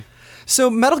So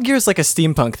Metal Gear is like a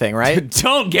steampunk thing, right?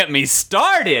 Don't get me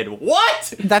started.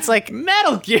 What? That's like,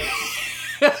 Metal Gear.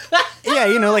 yeah,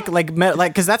 you know, like,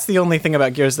 because that's the only thing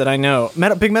about gears that I know.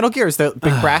 Big Metal Gear is the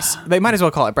big brass. They might as well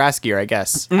call it brass gear, I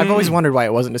guess. I've always wondered why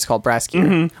it wasn't just called brass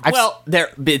gear. Well,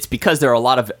 it's because there are a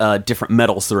lot of different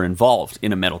metals that are involved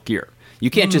in a Metal Gear. You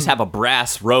can't just have a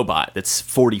brass robot that's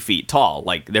 40 feet tall.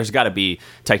 Like, there's got to be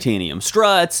titanium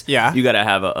struts. Yeah. You got to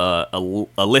have a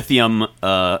lithium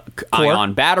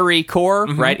ion battery core,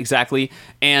 right? Exactly.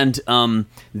 And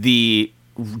the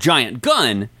giant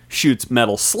gun shoots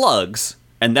metal slugs,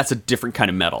 and that's a different kind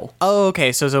of metal. Oh,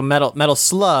 okay. So metal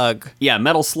slug. Yeah,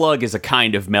 metal slug is a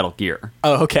kind of Metal Gear.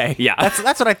 Oh, okay. Yeah.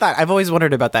 That's what I thought. I've always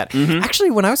wondered about that.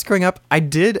 Actually, when I was growing up, I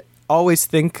did always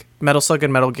think Metal Slug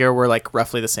and Metal Gear were like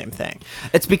roughly the same thing.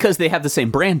 It's because they have the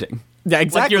same branding. Yeah,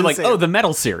 exactly. Like you're like, same. oh, the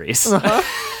Metal series.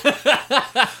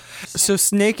 So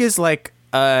Snake is like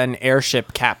an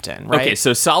airship captain, right? Okay,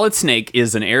 so Solid Snake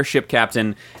is an airship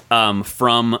captain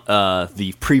from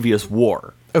the previous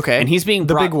war. Okay. And he's being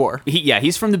The brought, big war.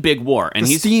 He's from the big war, and The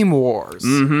he's Steam Wars.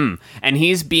 and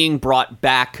he's being brought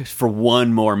back for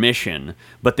one more mission.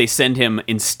 But they send him,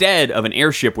 instead of an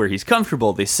airship where he's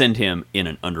comfortable, they send him in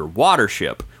an underwater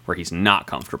ship where he's not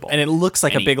comfortable. And it looks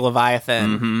like a big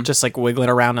Leviathan, just like wiggling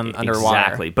around underwater.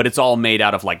 Exactly, but it's all made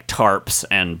out of like tarps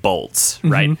and bolts,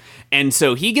 right? And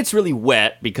so he gets really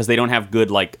wet because they don't have good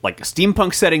like a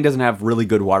steampunk setting doesn't have really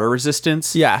good water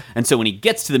resistance. Yeah. And so when he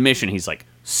gets to the mission, he's like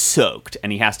soaked,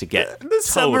 and he has to get The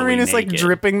submarine is like naked.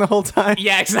 dripping the whole time.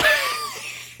 Yeah, exactly.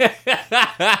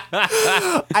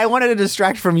 I wanted to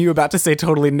distract from you about to say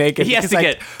totally naked. He has because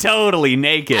to get totally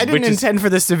naked. I didn't intend for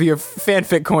this to be a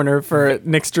fanfic corner for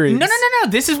Nick's Dreams. No.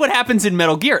 This is what happens in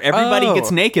Metal Gear. Everybody Oh. gets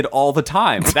naked all the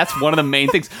time. That's one of the main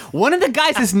things. One of the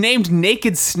guys is named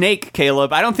Naked Snake,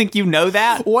 Caleb. I don't think you know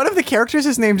that. One of the characters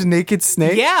is named Naked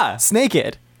Snake? Yeah.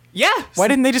 Snakeid. Yeah. Why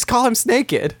didn't they just call him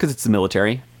Snakeid? Because it's the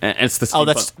military. And it's the Oh,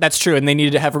 steampunk. that's true, and they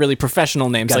needed to have really professional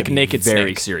names Gotta like be Naked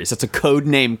very Snake. serious. That's a code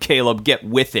name, Caleb. Get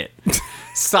with it.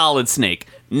 Solid Snake,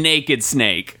 Naked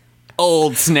Snake,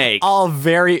 Old Snake. All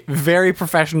very, very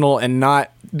professional and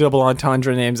not double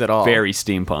entendre names at all. Very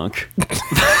steampunk.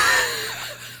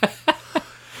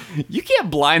 You can't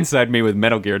blindside me with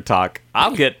Metal Gear talk.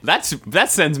 That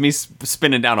sends me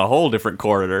spinning down a whole different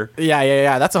corridor.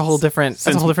 Yeah. That's a whole different.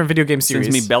 That's a whole different video game series.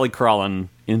 Sends me belly crawling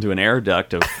into an air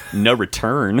duct of no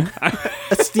return.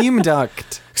 A steam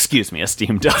duct. Excuse me, a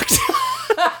steam duct.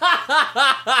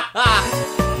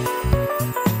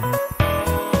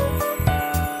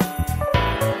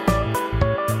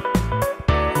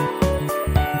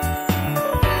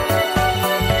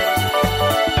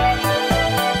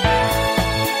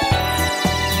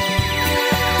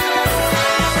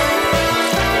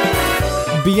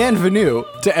 Bienvenue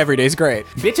to Everyday's Great.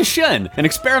 Bitch Shun, an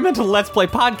experimental Let's Play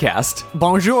podcast.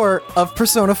 Bonjour of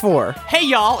Persona 4. Hey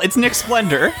y'all, it's Nick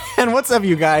Splendor. And what's up,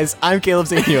 you guys? I'm Caleb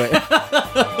St. Hewitt.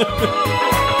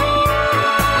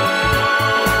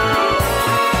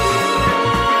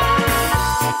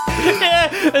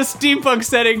 A steampunk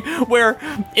setting where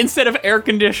instead of air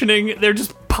conditioning, they're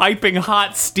just piping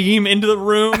hot steam into the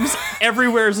rooms.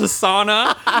 Everywhere's a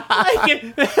sauna.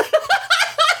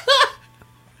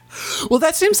 Well,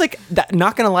 that seems like,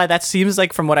 not gonna lie, that seems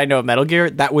like from what I know of Metal Gear,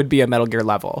 that would be a Metal Gear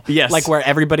level. Yes. Like where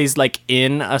everybody's like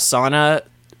in a sauna,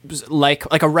 like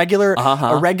a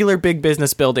regular big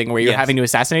business building where you're Yes. having to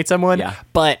assassinate someone, Yeah.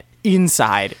 but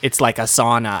inside it's like a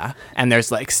sauna and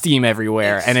there's like steam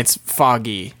everywhere and it's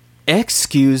foggy.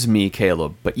 Excuse me,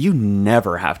 Caleb, but you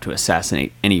never have to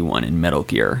assassinate anyone in Metal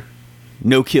Gear.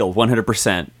 No kill,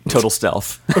 100%, total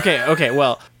stealth. Okay,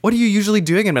 well, what are you usually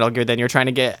doing in Metal Gear then? You're trying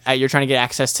to get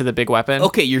access to the big weapon?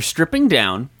 Okay, you're stripping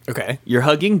down, Okay. you're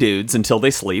hugging dudes until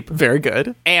they sleep, Very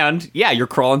good. and yeah, you're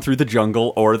crawling through the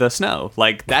jungle or the snow.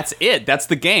 Like, that's it. That's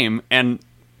the game, and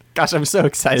Gosh, I'm so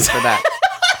excited for that.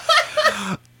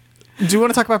 Do you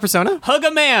want to talk about Persona? hug a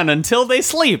man until they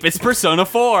sleep. It's Persona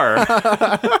 4.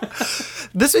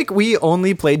 This week we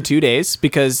only played 2 days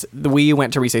because we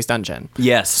went to Rise's dungeon.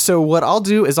 Yes. So what I'll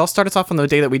do is I'll start us off on the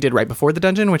day that we did right before the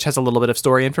dungeon, which has a little bit of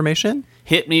story information.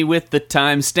 Hit me with the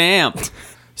timestamp.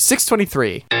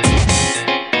 6:23.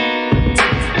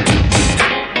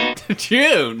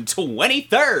 June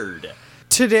 23rd.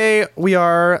 Today we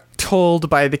are told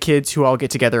by the kids who all get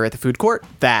together at the food court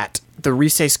that the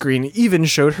Rise screen even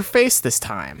showed her face this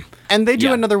time. And they do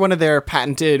Yeah. another one of their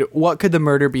patented what could the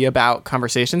murder be about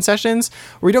conversation sessions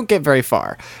where we don't get very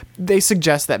far. They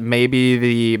suggest that maybe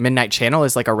the Midnight Channel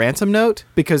is like a ransom note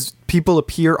because people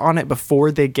appear on it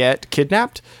before they get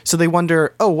kidnapped. So they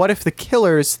wonder, oh, what if the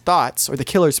killer's thoughts or the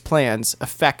killer's plans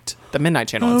affect the Midnight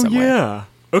Channel in some way?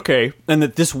 Okay, and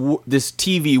that this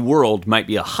TV world might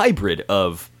be a hybrid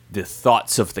of the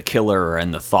thoughts of the killer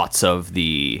and the thoughts of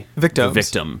the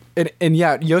victim. And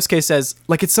yeah, Yosuke says,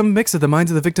 like, it's some mix of the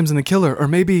minds of the victims and the killer, or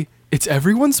maybe it's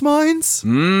everyone's minds?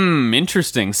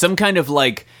 Interesting. Some kind of,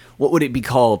 like, what would it be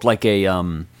called? Like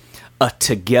a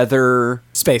together...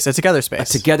 Space, a together space.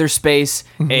 A together space,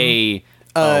 a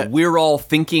we're all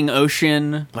thinking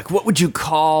ocean. Like, what would you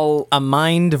call... A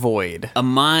mind void. A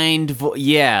mind void,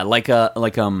 yeah, like a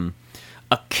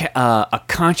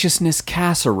consciousness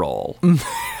casserole. Is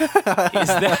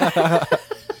that...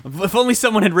 If only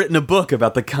someone had written a book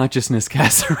about the consciousness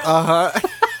casserole.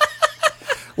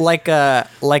 Like a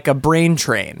brain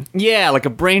train. Yeah, like a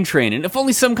brain train. And if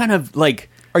only some kind of, like,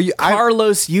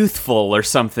 Carlos Youthful or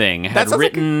something had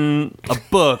written a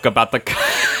book about the...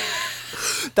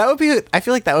 That would be... I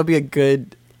feel like that would be a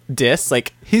good diss.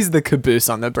 Like, he's the caboose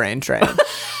on the brain train.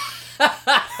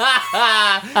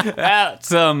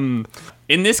 That's, in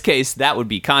this case, that would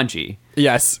be Kanji.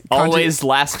 Yes. Kanji. Always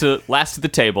last to the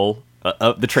table,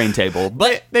 the train table.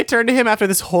 But they turn to him after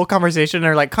this whole conversation and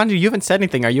are like, Kanji, you haven't said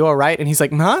anything. Are you all right? And he's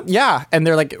like, huh? Yeah. And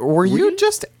they're like, were you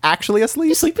just actually asleep?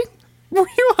 You sleeping? Were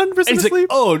you 100% asleep? Like,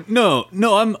 oh, no,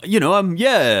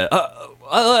 yeah.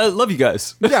 I love you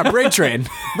guys. Yeah, brain train.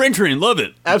 Brain train, love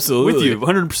it. Absolutely. With you,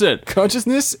 100%.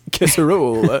 Consciousness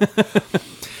casserole.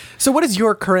 So what is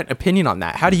your current opinion on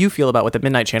that? How do you feel about what the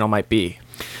Midnight Channel might be?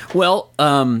 Well,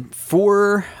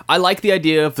 I like the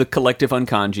idea of the collective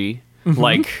unkanji,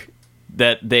 like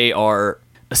that they are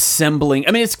assembling.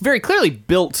 I mean, it's very clearly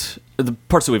built, the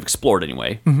parts that we've explored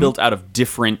anyway, built out of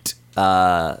different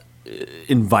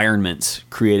environments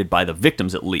created by the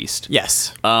victims, at least.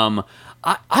 Yes.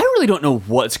 I really don't know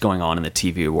what's going on in the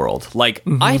TV world. Like,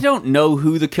 I don't know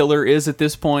who the killer is at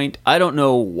this point. I don't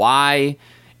know why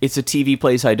it's a TV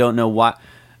place. I don't know why.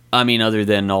 I mean, other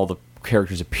than all the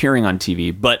characters appearing on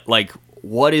TV. But, like,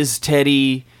 what is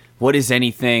Teddy? What is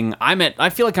anything? I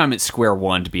feel like I'm at square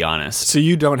one, to be honest. So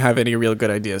you don't have any real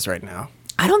good ideas right now?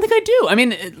 I don't think I do. I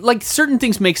mean, like, certain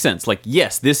things make sense. Like,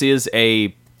 yes, this is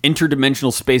a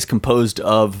interdimensional space composed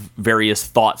of various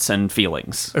thoughts and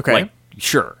feelings. Okay. Like,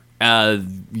 sure.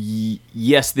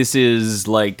 Yes, this is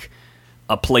like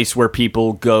a place where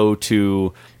people go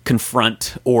to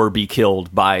confront or be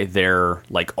killed by their,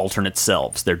 like, alternate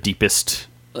selves, their deepest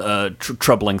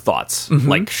troubling thoughts.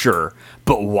 Like, sure,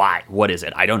 but why? What is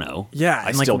it? I don't know. Yeah,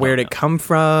 and like, where did it come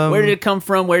from? Where did it come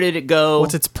from? Where did it go?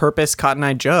 What's its purpose, Cotton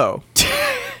Eye Joe?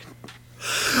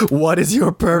 What is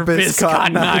your purpose,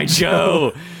 Cotton Eye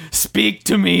Joe? Speak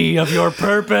to me of your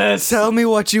purpose. Tell me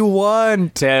what you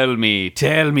want. Tell me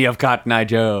of Cotton Eye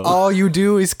Joe. All you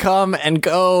do is come and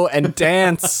go and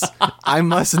dance. I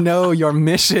must know your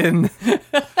mission.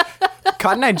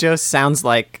 Cotton Eye Joe sounds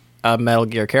like a Metal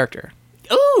Gear character.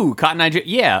 Ooh, Cotton Eye Joe,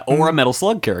 yeah, or a Metal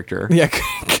Slug character. Yeah,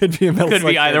 could be a Metal Slug. Could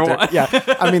be either character. one.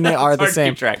 Yeah, I mean, they are the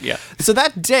same. Track, yeah. So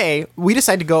that day, we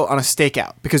decide to go on a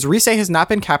stakeout because Rise has not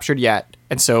been captured yet.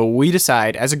 And so we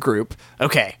decide as a group,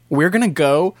 okay, we're going to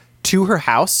go to her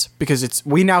house because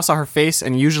we now saw her face,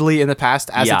 and usually in the past,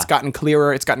 as it's gotten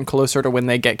clearer, it's gotten closer to when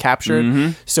they get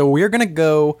captured. So we're going to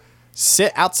go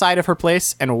sit outside of her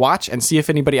place and watch and see if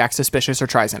anybody acts suspicious or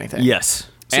tries anything. Yes.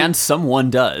 And someone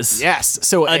does. Yes.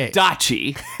 So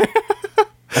Adachi.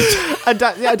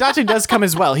 Adachi does come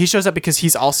as well. He shows up because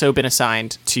he's also been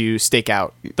assigned to stake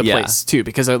out the place too.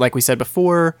 Because like we said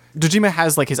before, Dojima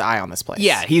has like his eye on this place.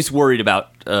 Yeah, he's worried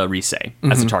about Rise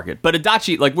as a target. But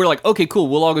Adachi, like, we're like, okay, cool,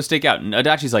 we'll all go stake out. And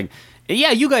Adachi's like,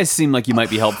 yeah, you guys seem like you might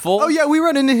be helpful. Oh yeah, we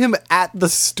run into him at the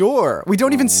store. We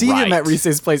don't even see him at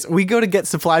Rise's place. We go to get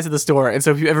supplies at the store, and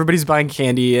so everybody's buying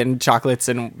candy and chocolates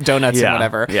and donuts and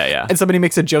whatever. Yeah. And somebody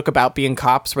makes a joke about being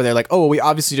cops, where they're like, "Oh, well, we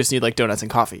obviously just need like donuts and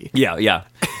coffee." Yeah.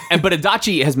 But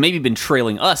Adachi has maybe been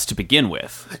trailing us to begin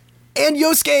with. And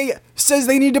Yosuke says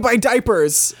they need to buy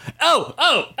diapers. Oh.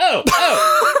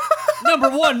 Number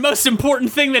one most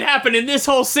important thing that happened in this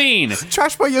whole scene.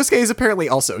 Trash Boy Yosuke is apparently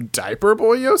also Diaper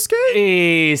Boy Yosuke.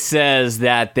 He says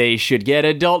that they should get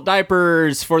adult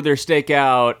diapers for their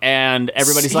stakeout, and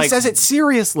everybody's like... He says it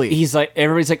seriously.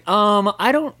 Everybody's like,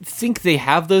 I don't think they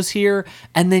have those here.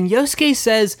 And then Yosuke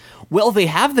says, well, they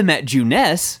have them at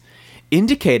Junes,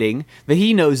 indicating that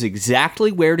he knows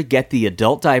exactly where to get the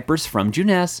adult diapers from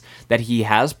Junes, that he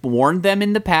has worn them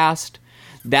in the past,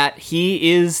 that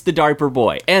he is the diaper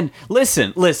boy. And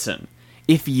listen,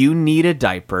 if you need a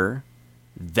diaper,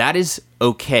 that is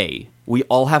okay. We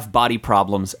all have body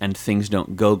problems and things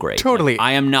don't go great. Totally. Like,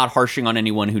 I am not harshing on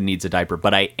anyone who needs a diaper,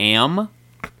 but I am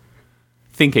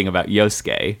thinking about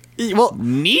Yosuke Well,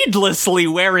 needlessly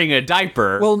wearing a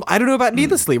diaper. well, I don't know about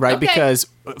needlessly, right? Okay. Because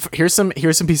here's some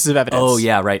pieces of evidence. oh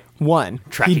yeah, right. One,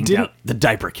 Tracking he didn't. down the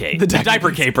diaper cape. The diaper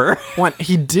caper. One,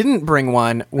 he didn't bring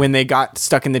one when they got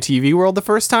stuck in the TV world the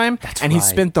first time, and he right.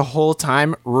 spent the whole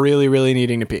time really, really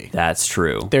needing to pee. That's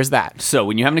true. There's that. So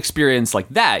when you have an experience like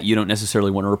that, you don't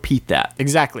necessarily want to repeat that.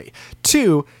 Exactly.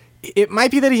 Two, it might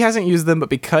be that he hasn't used them, but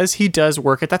because he does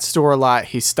work at that store a lot,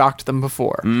 he stocked them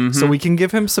before. So we can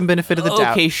give him some benefit of the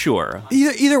doubt. Okay, sure.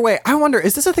 Either way, I wonder,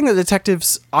 is this a thing that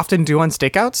detectives often do on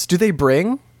stakeouts? Do they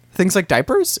bring things like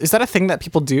diapers? Is that a thing that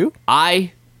people do?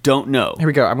 I don't know. Here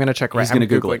we go. I'm going to check right. He's going to I'm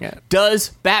Google Googling it. Does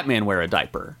Batman wear a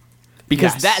diaper?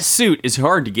 Because Yes. that suit is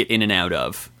hard to get in and out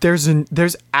of. There's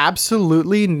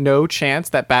absolutely no chance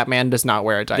that Batman does not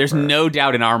wear a diaper. There's no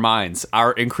doubt in our minds,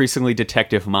 our increasingly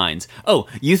detective minds. Oh,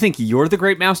 you think you're the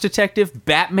great mouse detective,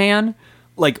 Batman?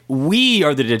 Like, we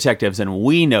are the detectives, and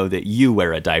we know that you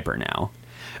wear a diaper now.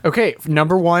 Okay,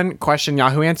 number one question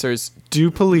Yahoo Answers. Do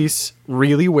police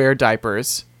really wear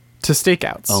diapers to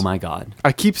stakeouts? Oh my god.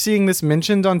 I keep seeing this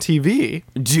mentioned on TV,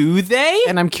 Do they?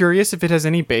 and I'm curious if it has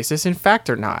any basis in fact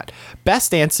or not.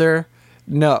 Best answer,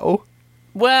 no.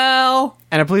 Well,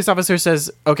 And a police officer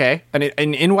says, okay. An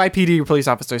NYPD police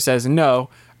officer says, no.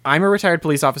 I'm a retired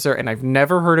police officer, and I've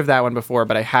never heard of that one before,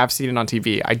 but I have seen it on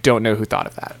TV. I don't know who thought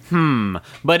of that.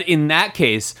 but in that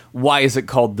case, why is it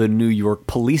called the New York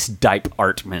Police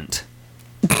Department?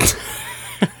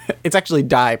 It's actually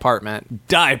Department.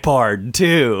 Dipard,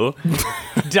 too.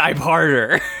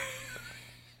 Diparter.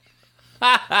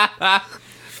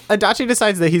 Adachi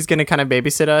decides that he's going to kind of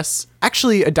babysit us.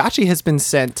 Actually, Adachi has been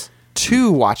sent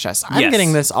to watch us. I'm Yes.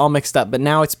 getting this all mixed up, but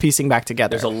now it's piecing back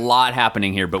together. There's a lot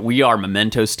happening here, but we are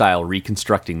Memento style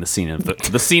reconstructing the scene of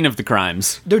the scene of the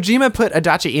crimes. Dojima put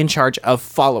Adachi in charge of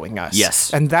following us.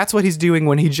 Yes. And that's what he's doing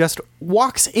when he just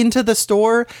walks into the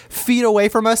store, feet away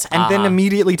from us, and then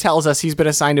immediately tells us he's been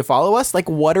assigned to follow us. Like,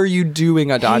 what are you doing,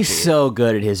 Adachi? He's so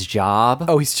good at his job.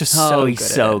 Oh, he's just so he's good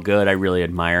at so it. good. I really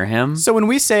admire him. So when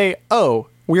we say, oh,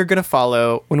 we're going to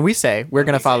follow, Rise,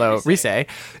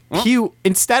 he,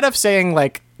 instead of saying,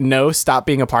 like, no, stop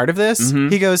being a part of this,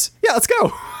 he goes, yeah, let's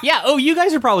go. Yeah. Oh, you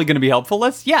guys are probably going to be helpful.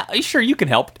 Sure, you can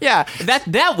help. Yeah.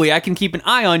 That way I can keep an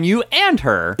eye on you and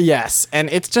her. Yes, and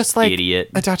it's just like,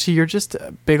 Idiot. Adachi, you're just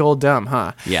a big old dumb,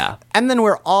 huh? Yeah. And then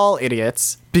we're all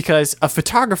idiots because a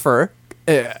photographer,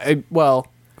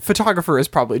 photographer is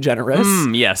probably generous.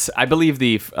 Yes, I believe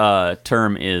the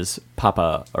term is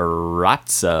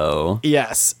paparazzo.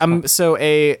 Yes. So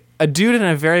a dude in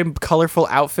a very colorful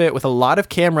outfit with a lot of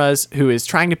cameras who is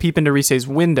trying to peep into Rise's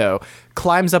window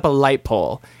climbs up a light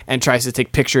pole and tries to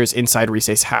take pictures inside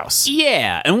Rise's house.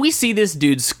 Yeah, and we see this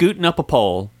dude scooting up a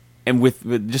pole and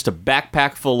with just a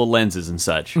backpack full of lenses and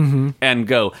such, and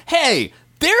go, "Hey,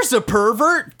 there's a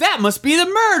pervert. That must be the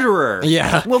murderer."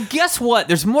 Yeah. Well, guess what?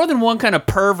 There's more than one kind of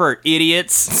pervert,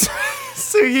 idiots.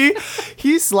 So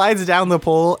he slides down the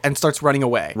pole and starts running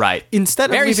away. Right. Instead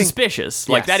of Very leaving, suspicious.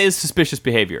 Like, Yes. that is suspicious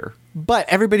behavior. but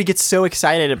everybody gets so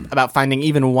excited about finding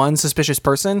even one suspicious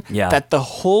person Yeah. that the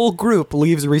whole group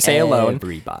leaves Rise alone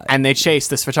Everybody. and they chase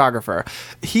this photographer.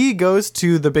 He goes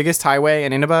to the biggest highway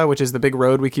in Inaba, which is the big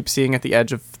road we keep seeing at the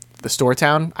edge of the store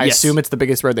town. I Yes. assume it's the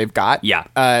biggest road they've got. Yeah.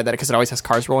 Because it always has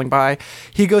cars rolling by.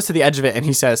 He goes to the edge of it and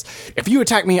he says, if you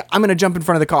attack me, I'm going to jump in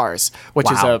front of the cars, which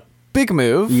is Wow. a big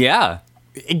move. Yeah.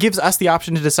 It gives us the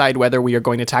option to decide whether we are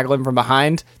going to tackle him from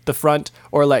behind, the front,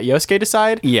 or let Yosuke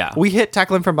decide. Yeah. We hit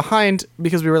tackle him from behind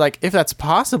because we were like, if that's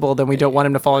possible, then we don't want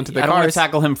him to fall into the I don't want cars. to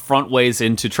tackle him front ways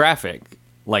into traffic.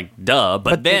 Like, duh.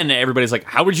 But then everybody's like,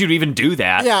 how would you even do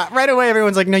that? Yeah, right away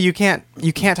everyone's like, no, you can't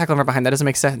tackle him from behind. That doesn't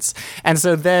make sense. And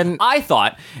so then I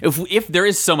thought if there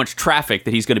is so much traffic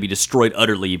that he's going to be destroyed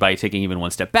utterly by taking even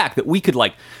one step back, that we could,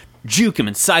 like, juke him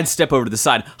and sidestep over to the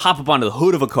side, hop up onto the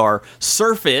hood of a car,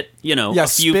 surf it, a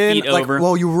few spin, feet over.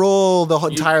 Well, you roll the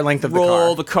entire length of the car.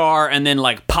 Roll the car and then,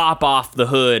 like, pop off the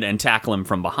hood and tackle him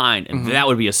from behind. And that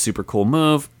would be a super cool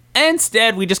move.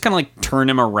 Instead, we just kind of, like, turn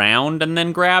him around and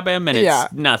then grab him, and it's Yeah.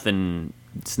 nothing.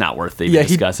 It's not worth even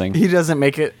discussing. He doesn't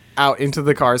make it out into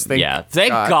the cars. Thank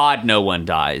God no one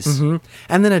dies. And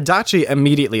then Adachi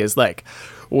immediately is like,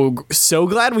 well, so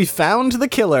glad we found the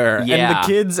killer. And Yeah. the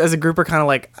kids as a group are kind of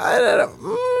like, I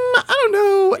don't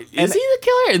know. Is he the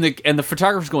killer? And the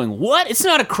photographer's going, what? It's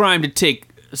not a crime to take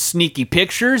sneaky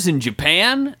pictures in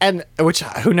Japan. And which,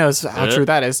 who knows how true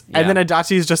that is. Yeah. And then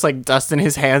Adachi's just like dusting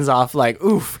his hands off like,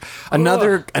 oof,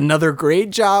 another great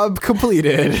job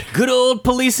completed. Good old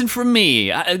policing from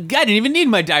me. I didn't even need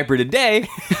my diaper today.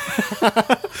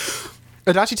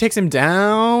 Adachi takes him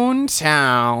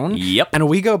downtown. Yep. And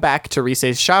we go back to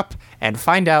Rise's shop and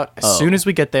find out as soon as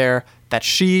we get there that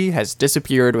she has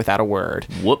disappeared without a word.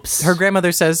 Whoops. Her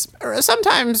grandmother says,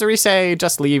 sometimes Rise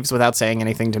just leaves without saying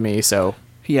anything to me, so...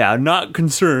 Yeah, not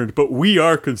concerned, but we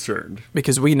are concerned.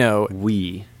 Because we know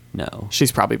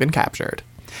she's probably been captured.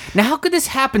 Now, how could this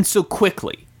happen so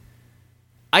quickly?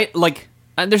 We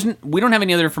don't have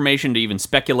any other information to even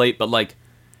speculate, but like,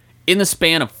 in the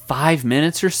span of 5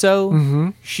 minutes or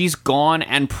so, she's gone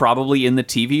and probably in the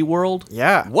TV world.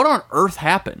 Yeah. What on earth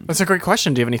happened? That's a great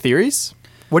question. Do you have any theories?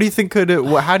 What do you think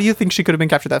how do you think she could have been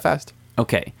captured that fast?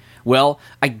 Okay. Well,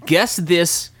 I guess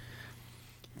this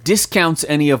discounts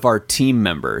any of our team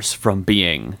members from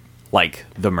being like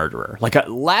the murderer. Like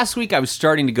last week I was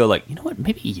starting to go like, you know what,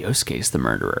 maybe Yosuke's the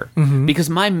murderer. Because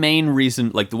my main reason,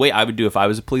 like the way I would do if I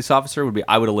was a police officer would be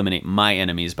I would eliminate my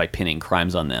enemies by pinning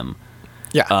crimes on them.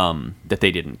 Yeah. That they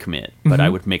didn't commit, but I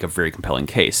would make a very compelling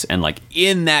case. And like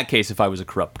in that case, if I was a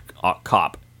corrupt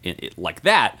cop like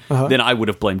that, then I would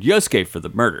have blamed Yosuke for the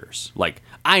murders. Like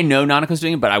I know Nanako's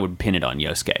doing it, but I would pin it on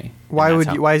Yosuke. Why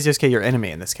is Yosuke your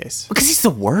eneme in this case? Because he's the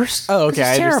worst. Oh,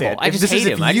 okay, He's I understand. I just hate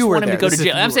him. I just want him to go to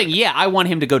jail. I'm saying, yeah, I want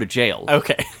him to go to jail.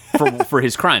 Okay. for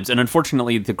his crimes. And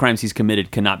unfortunately, the crimes he's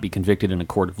committed cannot be convicted in a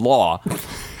court of law.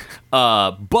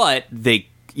 But they,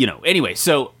 anyway,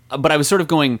 so, but I was sort of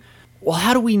going, well,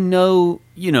 how do we know,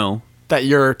 that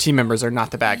your team members are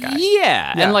not the bad guy?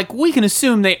 Yeah. And like, we can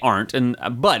assume they aren't.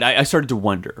 But I started to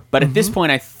wonder. But at this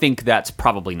point, I think that's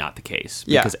probably not the case.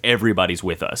 Because everybody's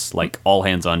with us, like all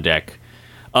hands on deck.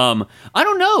 I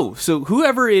don't know. So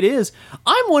whoever it is,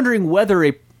 I'm wondering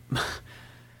whether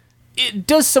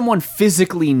does someone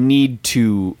physically need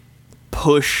to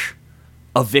push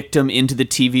a victim into the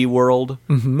TV world,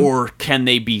 or can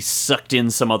they be sucked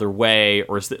in some other way?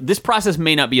 Or this process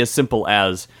may not be as simple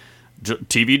as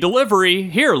TV delivery.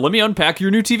 Here, let me unpack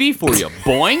your new TV for you.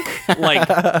 Boink!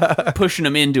 Like pushing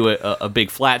them into a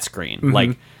big flat screen.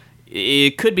 Like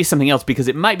it could be something else, because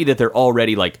it might be that they're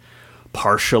already like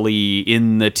partially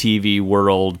in the TV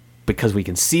world because we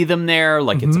can see them there.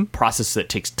 Like it's a process that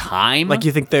takes time. Like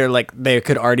you think they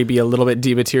could already be a little bit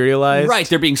dematerialized? Right,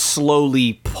 they're being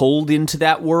slowly pulled into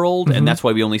that world, and that's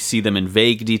why we only see them in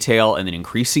vague detail and then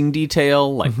increasing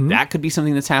detail. Like that could be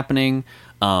something that's happening.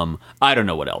 I don't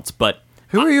know what else, but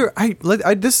who are your?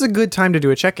 This is a good time to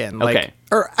do a check-in. Like, okay.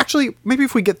 Or actually, maybe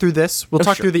if we get through this, we'll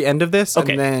talk through the end of this,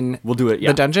 and then we'll do it.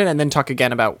 Yeah. The dungeon, and then talk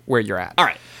again about where you're at. All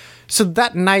right. So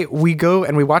that night we go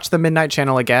and we watch the Midnight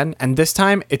Channel again, and this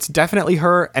time it's definitely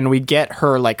her, and we get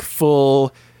her like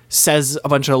full says a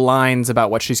bunch of lines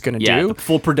about what she's going to do. The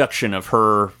full production of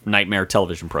her nightmare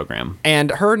television program.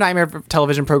 And her nightmare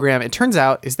television program, it turns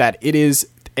out, is that it is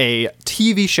a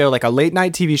TV show, like a late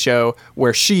night TV show,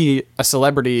 where she, a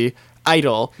celebrity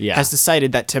idol, has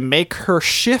decided that to make her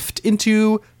shift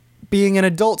into being an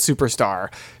adult superstar,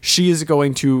 she is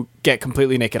going to get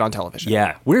completely naked on television.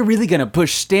 Yeah, we're really going to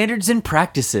push standards and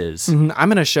practices. I'm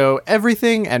going to show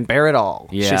everything and bear it all,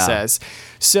 she says.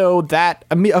 So that,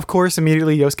 of course,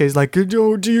 immediately Yosuke's like,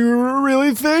 oh, do you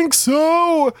really think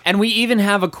so? And we even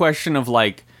have a question of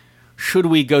like, should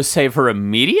we go save her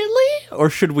immediately, or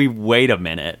should we wait a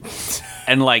minute?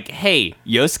 And like, hey,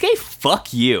 Yosuke,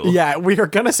 fuck you. Yeah, we are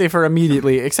going to save her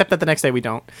immediately, except that the next day we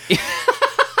don't.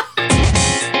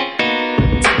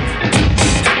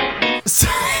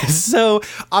 So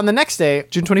on the next day,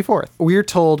 June 24th, we're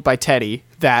told by Teddy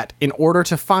that in order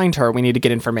to find her, we need to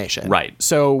get information. Right.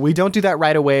 So we don't do that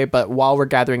right away, but while we're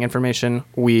gathering information,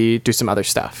 we do some other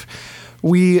stuff.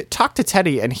 We talk to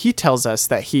Teddy, and he tells us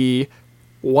that he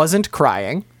wasn't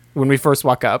crying when we first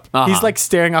walk up. He's like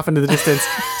staring off into the distance.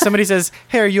 Somebody says,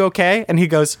 hey, are you okay? And he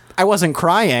goes, I wasn't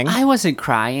crying. I wasn't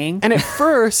crying. And at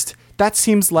first, that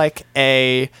seems like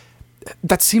I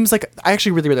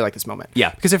actually really, really like this moment.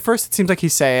 Yeah. Because at first it seems like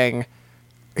he's saying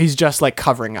he's just like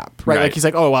covering up, right? Like he's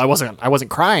like, oh, well, I wasn't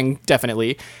crying,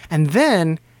 definitely. And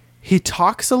then he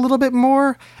talks a little bit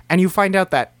more, and you find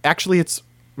out that actually it's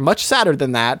much sadder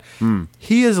than that.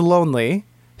 He is lonely,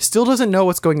 still doesn't know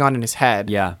what's going on in his head.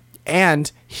 Yeah.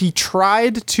 And he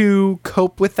tried to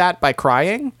cope with that by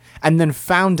crying, and then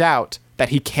found out that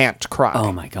he can't cry.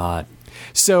 Oh my God.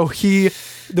 So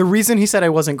the reason he said I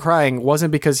wasn't crying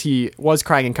wasn't because he was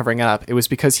crying and covering it up. It was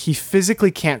because he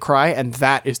physically can't cry, and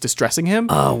that is distressing him.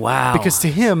 Oh, wow. Because to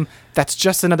him, that's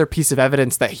just another piece of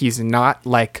evidence that he's not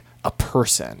like a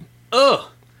person. Ugh.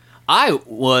 I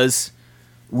was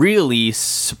really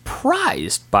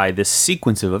surprised by this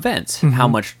sequence of events, how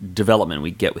much development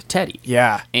we get with Teddy.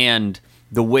 Yeah. And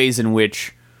the ways in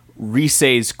which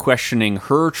Rise's questioning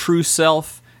her true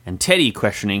self and Teddy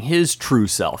questioning his true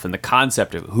self, and the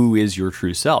concept of who is your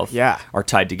true self are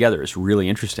tied together. It's really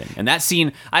interesting. And that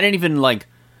scene, I didn't even like,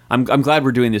 I'm glad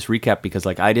we're doing this recap, because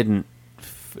like I didn't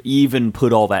even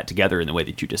put all that together in the way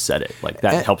that you just said it. Like,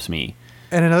 that helps me.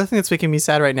 And another thing that's making me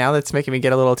sad right now, that's making me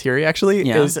get a little teary, actually,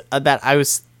 is that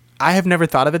I have never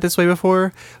thought of it this way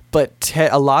before, but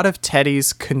a lot of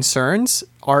Teddy's concerns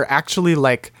are actually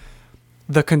like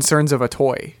the concerns of a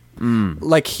toy.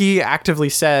 Like, he actively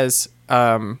says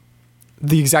the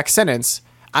exact sentence,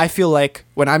 I feel like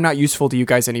when I'm not useful to you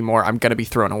guys anymore, I'm going to be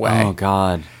thrown away. Oh,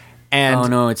 God. And oh,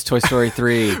 no, it's Toy Story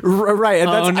 3. Right, and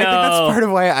I think that's part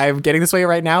of why I'm getting this way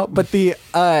right now. But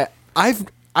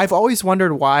I've always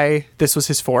wondered why this was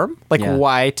his form, like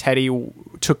why Teddy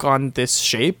took on this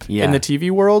shape in the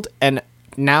TV world. And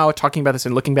now talking about this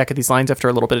and looking back at these lines after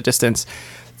a little bit of distance,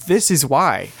 this is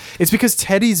why. It's because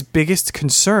Teddy's biggest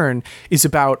concern is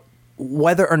about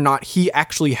whether or not he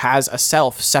actually has a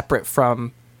self separate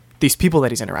from these people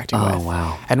that he's interacting with. Oh,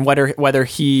 wow. And whether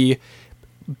he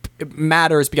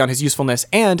matters beyond his usefulness,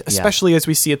 and especially as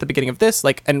we see at the beginning of this,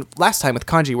 like, and last time with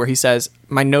Kanji, where he says,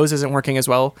 my nose isn't working as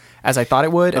well as I thought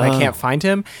it would, and I can't find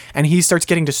him, and he starts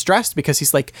getting distressed because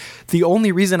he's like, the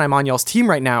only reason I'm on y'all's team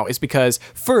right now is because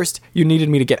first you needed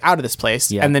me to get out of this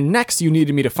place, and then next you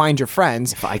needed me to find your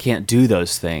friends. If I can't do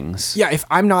those things, if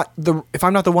I'm not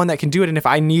the one that can do it, and if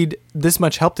I need this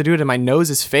much help to do it, and my nose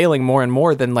is failing more and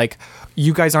more, then like,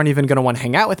 you guys aren't even going to want to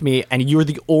hang out with me, and you're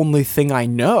the only thing I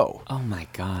know. Oh my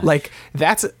God. Like,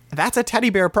 that's a teddy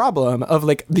bear problem of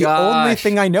like, the only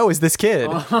thing I know is this kid.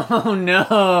 Oh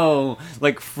no.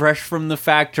 Like, fresh from the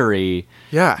factory.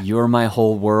 Yeah. You're my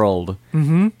whole world.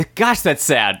 Mm-hmm. Gosh, that's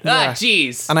sad. Yeah.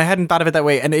 Jeez. And I hadn't thought of it that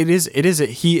way. And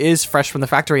he is fresh from the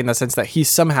factory in the sense that he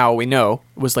somehow, we know,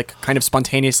 was like kind of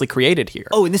spontaneously created here.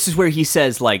 Oh, and this is where he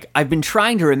says, like, I've been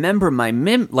trying to remember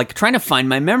trying to find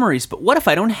my memories, but what if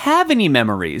I don't have any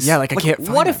memories? Yeah, like I can't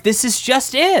find What them. if this is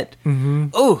just it? Mm-hmm.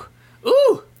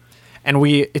 Ooh. And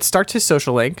it starts his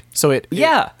social link. So it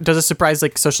does a surprise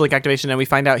like social link activation, and we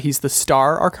find out he's the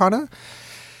Star Arcana.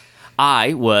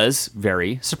 I was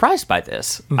very surprised by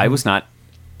this. I was not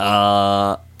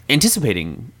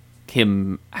anticipating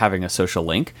him having a social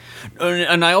link.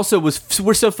 And I also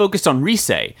we're so focused on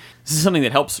Risei. This is something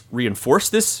that helps reinforce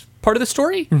this part of the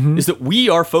story, is that we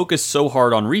are focused so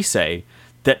hard on Risei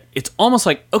that it's almost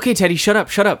like, okay, Teddy, shut up.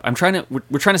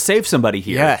 We're trying to save somebody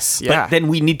here. Yes, yeah. But then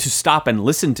we need to stop and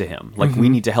listen to him. Like, we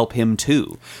need to help him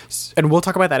too. And we'll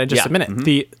talk about that in just a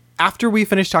minute. After we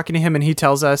finish talking to him and he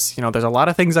tells us, there's a lot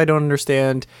of things I don't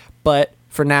understand, but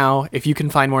for now, if you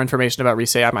can find more information about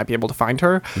Risei, I might be able to find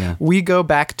her. Yeah. We go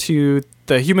back to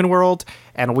the human world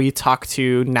and we talk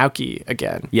to Naoki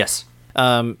again. Yes.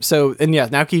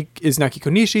 Naoki is Naoki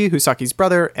Konishi, who's Saki's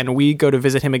brother, and we go to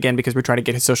visit him again because we're trying to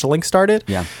get his social link started.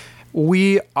 Yeah.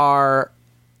 We are,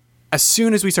 as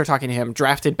soon as we start talking to him,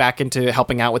 drafted back into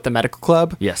helping out with the medical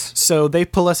club. Yes. So they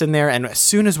pull us in there, and as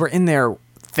soon as we're in there,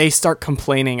 they start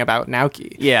complaining about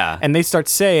Naoki. Yeah. And they start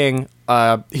saying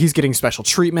he's getting special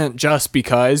treatment just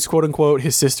because, quote unquote,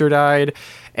 his sister died.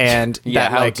 And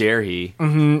how dare he?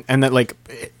 And that, like,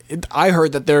 I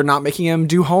heard that they're not making him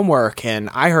do homework. And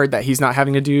I heard that he's not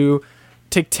having to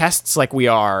take tests like we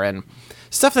are. And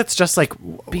stuff that's just like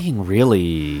being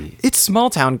really... It's small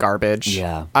town garbage.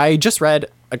 Yeah. I just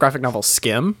read a graphic novel,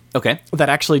 Skim. Okay. That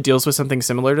actually deals with something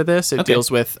similar to this. It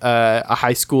deals with a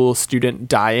high school student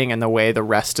dying and the way the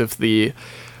rest of the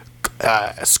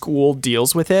school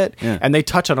deals with it. Yeah. And they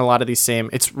touch on a lot of these same...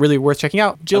 It's really worth checking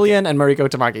out. Jillian and Mariko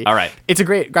Tamaki. All right. It's a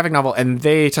great graphic novel, and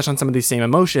they touch on some of these same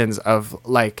emotions of,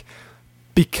 like...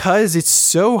 Because it's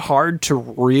so hard to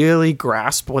really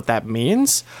grasp what that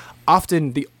means...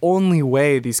 Often the only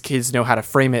way these kids know how to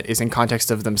frame it is in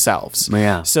context of themselves.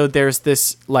 Yeah. So there's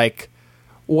this, like,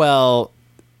 well,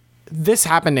 this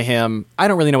happened to him. I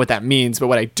don't really know what that means, but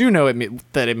what I do know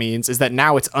that it means is that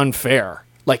now it's unfair.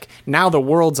 Like, now the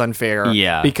world's unfair.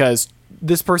 Yeah. Because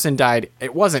this person died.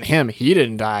 It wasn't him. He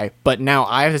didn't die. But now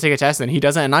I have to take a test and he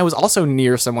doesn't. And I was also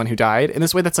near someone who died in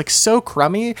this way that's, like, so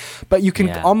crummy. But you can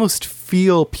almost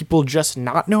feel people just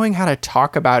not knowing how to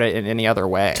talk about it in any other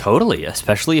way. Totally.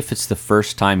 Especially if it's the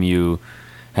first time you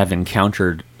have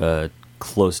encountered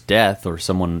close death or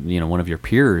someone, one of your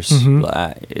peers.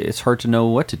 It's hard to know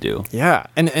what to do. Yeah.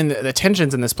 And the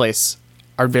tensions in this place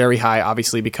are very high,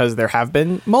 obviously, because there have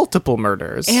been multiple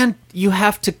murders. And you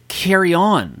have to carry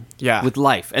on with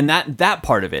life. And that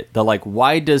part of it,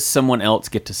 why does someone else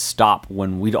get to stop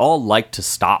when we'd all like to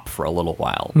stop for a little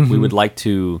while? We would like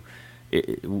to...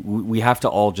 we have to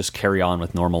all just carry on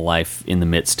with normal life in the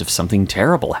midst of something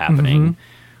terrible happening,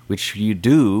 which you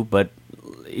do, but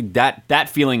that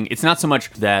feeling, it's not so much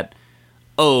that,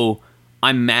 oh,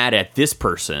 I'm mad at this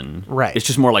person. Right. It's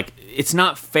just more like, it's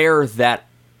not fair that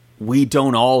we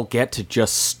don't all get to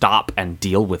just stop and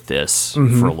deal with this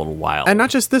for a little while. And not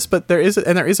just this, but there is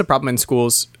a problem in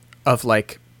schools of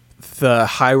like the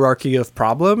hierarchy of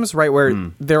problems, right?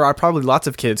 Where there are probably lots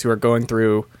of kids who are going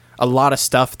through a lot of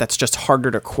stuff that's just harder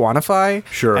to quantify.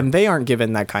 Sure. And they aren't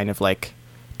given that kind of like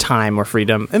time or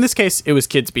freedom. In this case, it was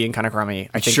kids being kind of crummy,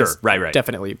 I think. Sure, is right.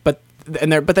 Definitely. But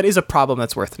that is a problem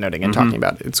that's worth noting and talking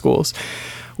about in schools.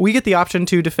 We get the option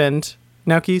to defend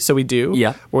Naoki, so we do.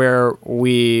 Yeah. Where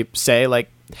we say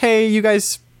like, hey, you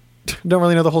guys don't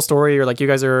really know the whole story, or like you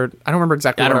guys are, I don't remember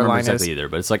exactly I what don't our remember line exactly is. either,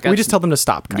 but it's like... We just tell them to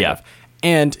stop, kind Yeah. of.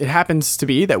 And it happens to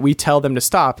be that we tell them to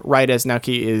stop right as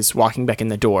Naoki is walking back in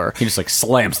the door. He just like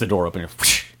slams the door open.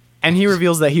 And he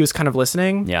reveals that he was kind of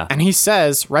listening. Yeah. And he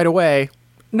says right away,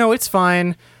 no, it's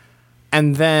fine.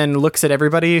 And then looks at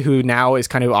everybody who now is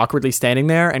kind of awkwardly standing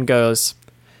there and goes,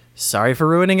 sorry for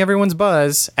ruining everyone's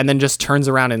buzz. And then just turns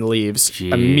around and leaves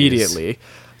Jeez. immediately.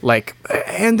 Like,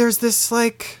 and there's this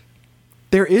like,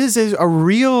 there is a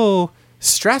real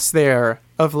stress there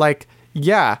of like,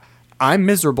 yeah, I'm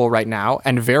miserable right now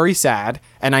and very sad.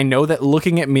 And I know that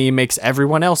looking at me makes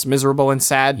everyone else miserable and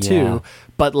sad too. Yeah.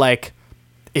 But like,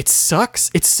 it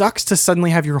sucks. It sucks to suddenly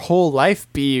have your whole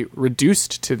life be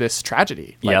reduced to this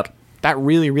tragedy. Like, Yep. That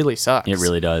really, really sucks. It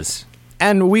really does.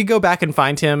 And we go back and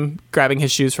find him grabbing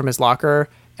his shoes from his locker,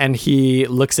 and he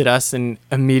looks at us and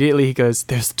immediately he goes,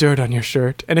 there's dirt on your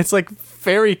shirt. And it's like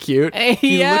very cute.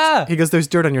 He goes, there's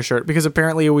dirt on your shirt, because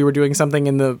apparently we were doing something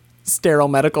in the sterile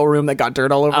medical room that got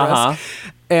dirt all over us.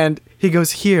 And he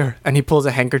goes, here, and he pulls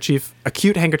a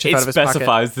cute handkerchief out of his pocket. It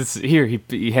specifies this. Here,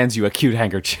 he hands you a cute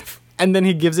handkerchief. And then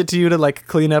he gives it to you to like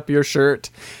clean up your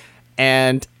shirt.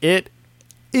 And it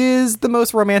is the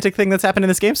most romantic thing that's happened in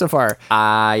this game so far.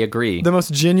 I agree. The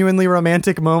most genuinely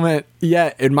romantic moment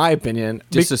yet, in my opinion.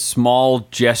 Just a small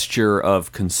gesture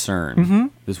of concern. Mm-hmm.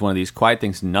 It's one of these quiet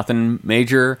things, nothing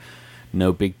major,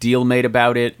 no big deal made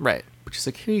about it. Right. But just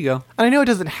like, here you go. And I know it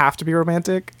doesn't have to be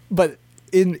romantic, but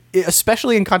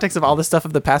especially in context of all the stuff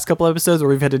of the past couple episodes where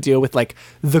we've had to deal with like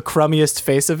the crummiest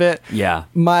face of it. Yeah.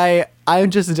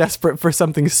 I'm just desperate for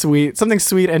something sweet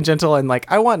and gentle, and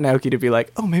like I want Naoki to be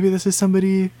like, oh, maybe this is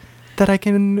somebody that I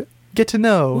can get to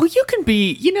know. Well, you can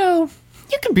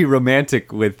be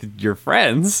romantic with your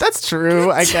friends. That's true,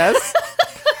 I guess.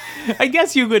 I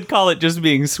guess you could call it just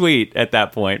being sweet at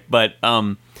that point, but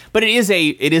it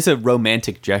is a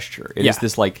romantic gesture. It is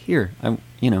this like, here,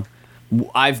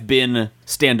 I've been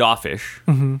standoffish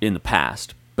in the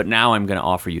past, but now I'm going to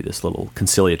offer you this little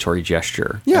conciliatory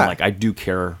gesture. Yeah. And like, I do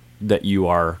care that you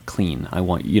are clean. I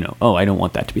want, I don't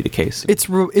want that to be the case.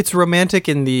 It's romantic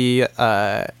in the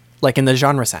like in the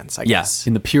genre sense, I guess. Yes,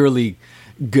 in the purely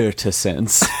Goethe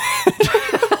sense.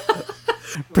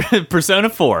 Persona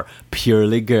 4,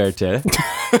 purely Goethe.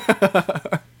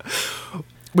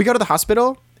 We go to the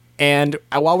hospital, and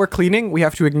while we're cleaning, we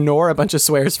have to ignore a bunch of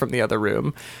swears from the other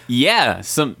room. Yeah,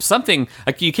 something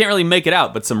like you can't really make it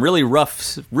out, but some really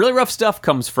rough stuff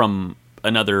comes from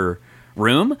another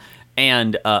room.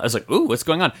 And I was like, ooh, what's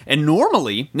going on? And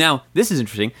normally, now, this is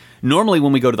interesting. Normally,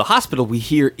 when we go to the hospital, we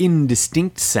hear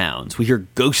indistinct sounds. We hear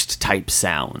ghost-type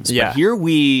sounds. Yeah. But here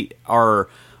we are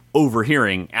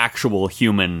overhearing actual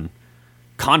human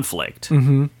conflict.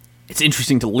 Mm-hmm. It's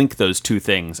interesting to link those two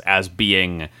things as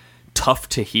being tough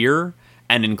to hear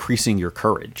and increasing your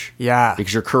courage. Yeah.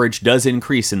 Because your courage does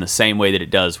increase in the same way that it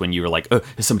does when you're like,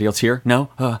 is somebody else here? No?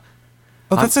 I'm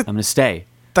going to stay.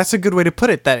 That's a good way to put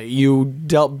it, that you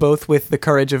dealt both with the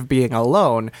courage of being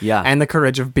alone and the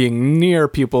courage of being near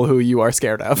people who you are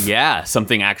scared of. Yeah,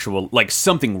 something actual, like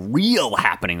something real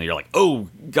happening that you're like, oh,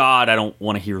 God, I don't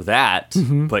want to hear that.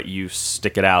 Mm-hmm. But you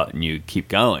stick it out and you keep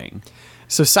going.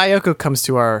 So Sayoko comes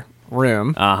to our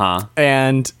room. Uh-huh.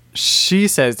 And she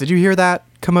says, did you hear that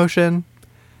commotion?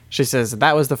 She says,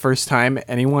 that was the first time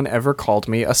anyone ever called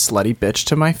me a slutty bitch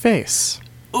to my face.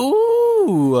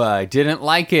 Ooh, I didn't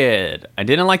like it. I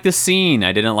didn't like this scene.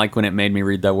 I didn't like when it made me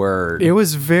read that word. It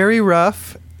was very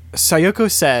rough. Sayoko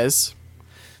says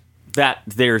that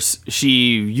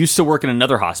she used to work in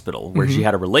another hospital where she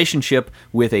had a relationship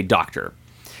with a doctor,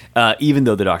 even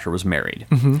though the doctor was married.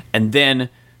 Mm-hmm. And then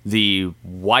the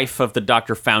wife of the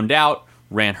doctor found out,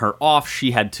 ran her off.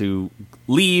 She had to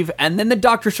leave. And then the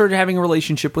doctor started having a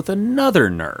relationship with another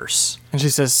nurse. And she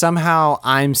says, somehow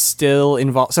I'm still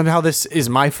involved. Somehow this is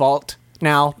my fault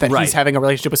now that he's having a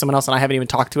relationship with someone else and I haven't even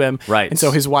talked to him. Right. And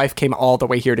so his wife came all the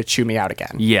way here to chew me out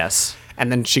again. Yes.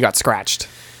 And then she got scratched.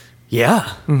 Yeah.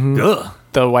 Mm-hmm. Ugh.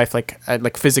 The wife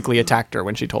like physically attacked her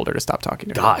when she told her to stop talking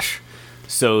to her. Gosh.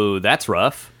 So that's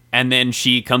rough. And then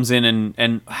she comes in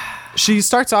and she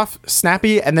starts off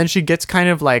snappy and then she gets kind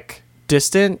of like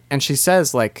distant and she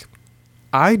says like,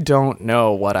 I don't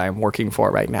know what I'm working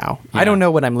for right now. Yeah. I don't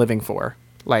know what I'm living for.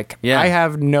 Like, Yeah. I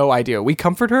have no idea. We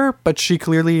comfort her, but she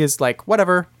clearly is like,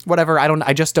 whatever.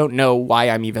 I just don't know why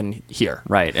I'm even here.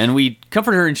 Right. And we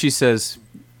comfort her and she says,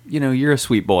 you're a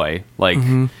sweet boy. Like,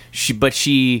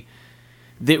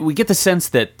 we get the sense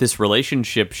that this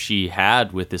relationship she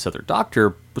had with this other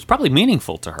doctor was probably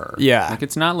meaningful to her. Yeah. Like,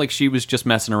 it's not like she was just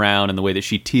messing around in the way that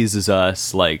she teases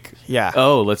us, like, Yeah.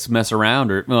 oh, let's mess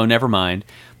around, or, oh, never mind.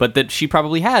 But that she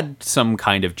probably had some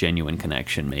kind of genuine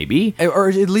connection, maybe. Or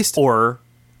at least... Or...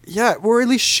 Yeah, or at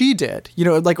least she did.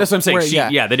 Like... That's what I'm saying.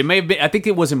 Where, that it may have been... I think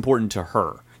it was important to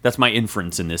her. That's my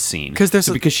inference in this scene.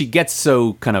 Because she gets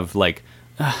so kind of like,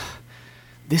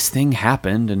 this thing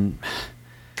happened, and...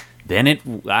 Then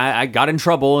I got in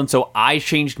trouble, and so I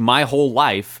changed my whole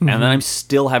life, and then I'm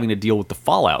still having to deal with the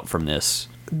fallout from this.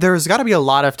 There's got to be a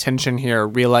lot of tension here,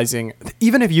 realizing,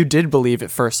 even if you did believe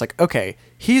at first, like, okay,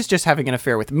 he's just having an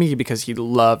affair with me because he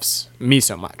loves me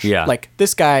so much. Yeah. Like,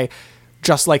 this guy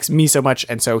just likes me so much,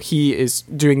 and so he is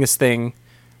doing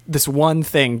this one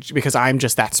thing, because I'm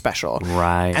just that special.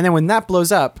 Right. And then when that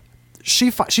blows up, she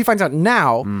finds out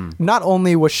now, not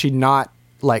only was she not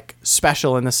like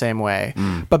special in the same way,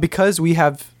 but because we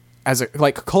have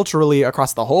culturally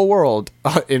across the whole world,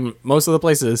 in most of the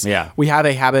places, we have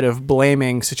a habit of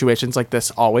blaming situations like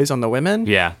this always on the women.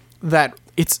 Yeah. That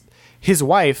it's his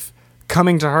wife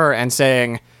coming to her and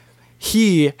saying,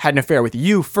 he had an affair with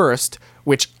you first,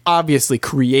 which obviously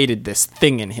created this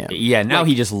thing in him. Yeah, now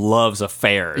he just loves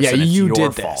affairs. Yeah, and it's you your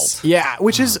did fault. this. Yeah,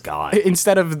 which is, God.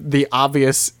 Instead of the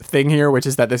obvious thing here, which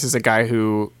is that this is a guy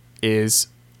who is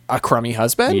a crummy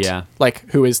husband. Yeah. Like,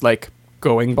 who is like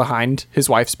going behind his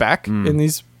wife's back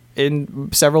in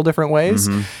several different ways.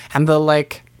 And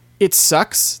it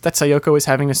sucks that Sayoko is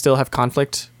having to still have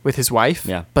conflict with his wife.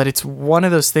 Yeah. But it's one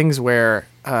of those things where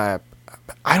I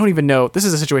don't even know. This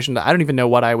is a situation that I don't even know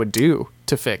what I would do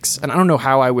to fix. And I don't know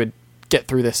how I would get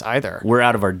through this either. We're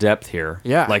out of our depth here.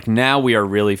 Yeah. Like, now we are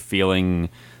really feeling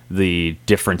the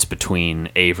difference between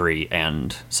Avery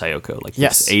and Sayoko. Like,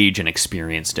 Yes. this age and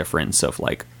experience difference of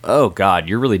like, oh God,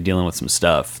 you're really dealing with some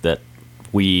stuff that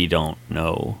we don't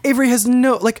know. Avery has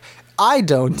I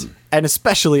don't, and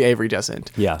especially Avery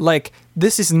doesn't. Yeah. Like,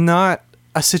 this is not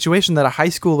a situation that a high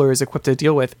schooler is equipped to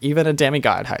deal with, even a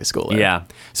demigod high schooler. Yeah.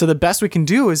 So the best we can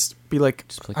do is be like,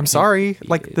 I'm sorry,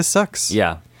 like, this sucks.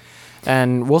 Yeah.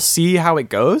 And we'll see how it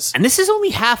goes. And this is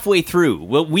only halfway through.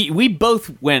 Well, we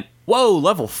both went, whoa,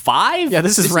 level 5? Yeah,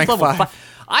 this is rank level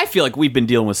 5. I feel like we've been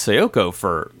dealing with Sayoko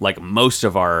for like most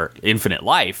of our infinite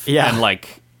life. Yeah. And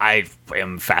like, I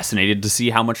am fascinated to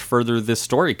see how much further this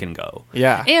story can go.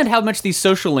 Yeah. And how much these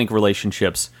social link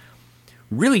relationships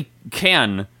really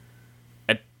can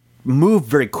move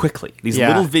very quickly. These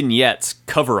little vignettes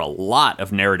cover a lot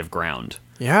of narrative ground.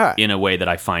 Yeah. In a way that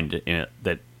I find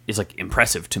that is like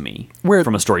impressive to me Where-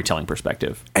 from a storytelling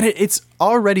perspective. And it's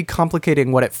already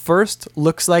complicating what at first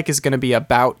looks like is going to be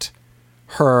about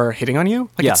her hitting on you.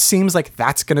 Like, Yeah. it seems like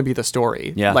that's going to be the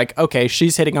story. Yeah. Like, okay,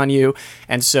 she's hitting on you,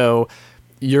 and so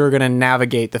you're going to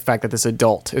navigate the fact that this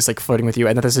adult is like flirting with you,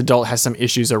 and that this adult has some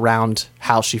issues around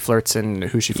how she flirts and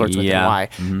who she flirts with and Yeah. why.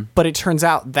 But it turns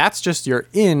out that's just you're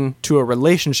into a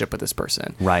relationship with this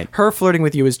person. Right. Her flirting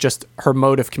with you is just her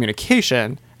mode of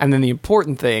communication, and then the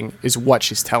important thing is what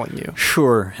she's telling you.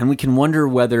 Sure, and we can wonder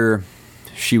whether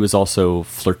she was also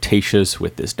flirtatious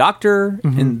with this doctor,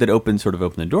 and that opened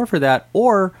the door for that,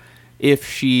 or if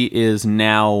she is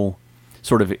now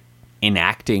sort of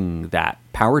enacting that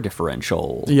power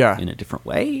differential in a different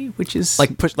way, which is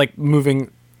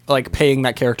paying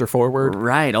that character forward.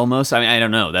 right. Almost. I mean, I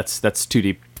don't know. That's too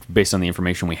deep based on the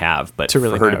information we have, but To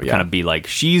really for her know, to yeah. kind of be like,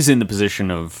 she's in the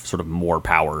position of sort of more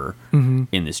power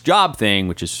in this job thing,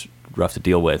 which is rough to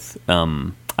deal with.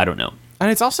 I don't know.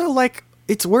 And it's also like,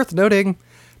 it's worth noting,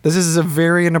 this is a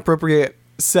very inappropriate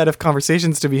set of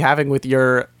conversations to be having with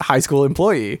your high school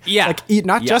employee. Yeah. Like,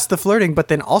 not just the flirting, but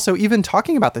then also even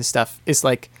talking about this stuff is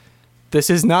like, this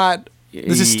is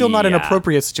still not an Yeah.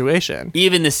 appropriate situation.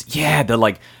 Even this, the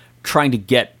like trying to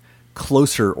get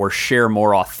closer or share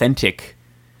more authentic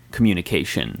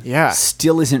communication,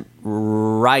 still isn't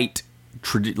right,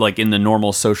 like in the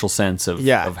normal social sense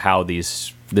of how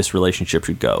this relationship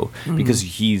should go,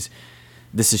 because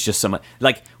this is just some,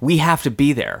 like, we have to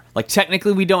be there. Like,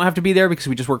 technically we don't have to be there because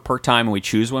we just work part-time and we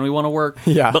choose when we want to work.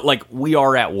 Yeah. But like, we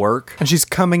are at work. And she's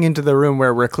coming into the room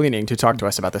where we're cleaning to talk to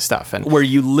us about this stuff. And Where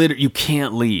you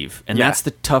can't leave. And that's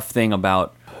the tough thing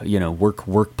about,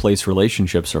 workplace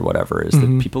relationships or whatever, is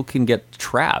that people can get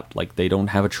trapped. Like, they don't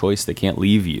have a choice. They can't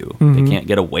leave you. They can't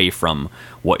get away from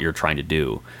what you're trying to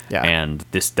do. Yeah. And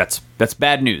that's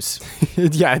bad news.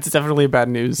 yeah, it's definitely bad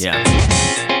news. Yeah.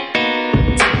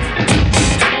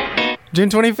 June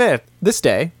 25th. This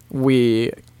day,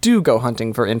 we do go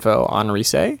hunting for info on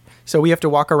Rise. So we have to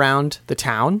walk around the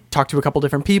town, talk to a couple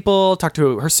different people, talk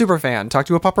to her superfan, talk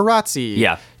to a paparazzi,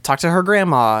 Yeah. talk to her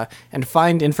grandma, and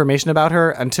find information about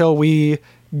her until we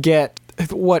get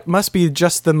what must be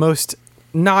just the most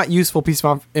not useful piece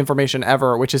of information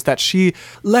ever, which is that she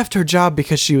left her job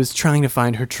because she was trying to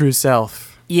find her true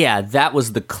self. Yeah, that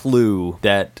was the clue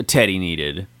that Teddy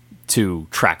needed to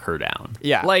track her down.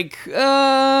 Yeah. Like,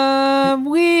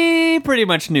 we pretty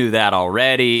much knew that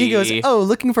already. He goes, oh,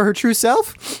 looking for her true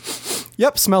self?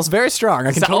 Yep, smells very strong.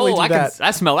 I can totally do that.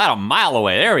 I smell that a mile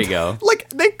away. There we go.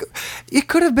 Like, it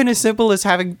could have been as simple as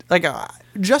having, like,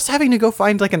 just having to go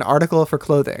find, like, an article for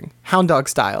clothing, hound dog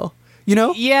style. You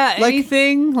know? Yeah, like,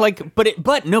 anything like, but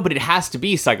it has to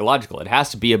be psychological. It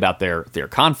has to be about their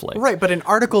conflict, right? But an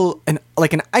article, an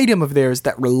item of theirs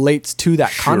that relates to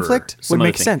that conflict would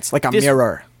make sense, like a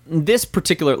mirror. This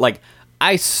particular, like,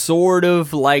 I sort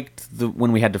of liked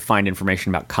when we had to find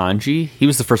information about kanji. He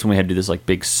was the first one we had to do this like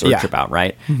big search about,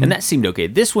 right? Mm-hmm. And that seemed okay.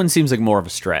 This one seems like more of a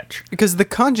stretch because the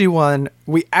kanji one,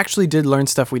 we actually did learn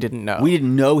stuff we didn't know. We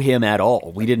didn't know him at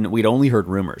all. We'd only heard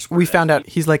rumors. We found out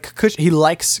he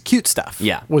likes cute stuff.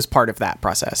 Yeah, was part of that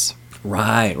process.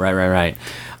 Right.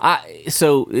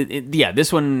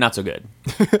 This one not so good.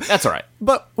 That's all right.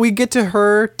 But we get to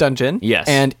her dungeon. Yes,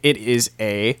 and it is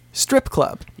a strip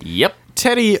club. Yep.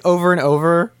 Teddy over and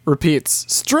over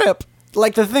repeats, strip,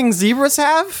 like the thing zebras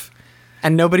have,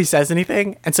 and nobody says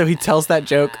anything, and so he tells that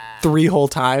joke 3 whole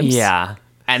times. Yeah,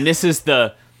 and this is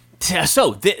this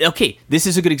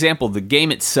is a good example. The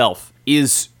game itself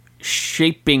is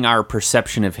shaping our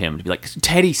perception of him to be like,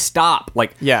 Teddy, stop.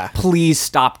 Like, please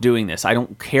stop doing this. I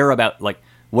don't care about, like,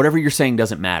 whatever you're saying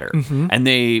doesn't matter. Mm-hmm. And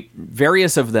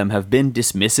various of them have been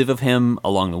dismissive of him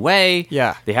along the way.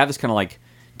 Yeah. They have this kind of like,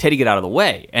 Teddy, get out of the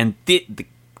way. And the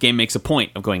game makes a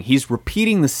point of going, he's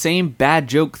repeating the same bad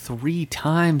joke 3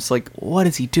 times. Like, what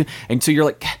is he doing? And so you're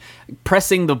like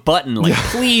pressing the button, like,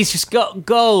 please just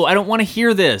go. I don't want to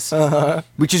hear this.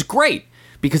 Which is great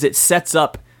because it sets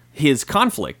up his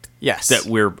conflict that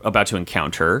we're about to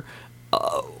encounter,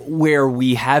 where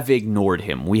we have ignored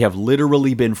him. We have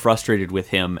literally been frustrated with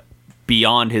him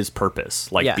beyond his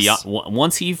purpose. Like, beyond,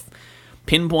 once he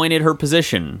pinpointed her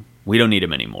position, we don't need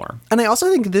him anymore. And I also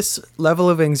think this level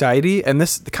of anxiety and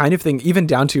this kind of thing, even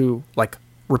down to like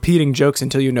repeating jokes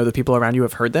until you know the people around you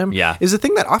have heard them, is a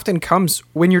thing that often comes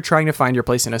when you're trying to find your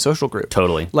place in a social group.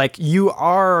 Totally. Like, you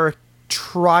are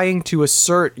trying to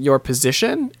assert your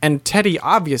position, and Teddy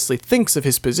obviously thinks of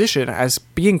his position as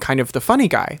being kind of the funny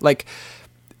guy. Like,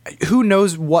 who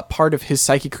knows what part of his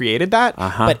psyche created that,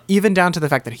 but even down to the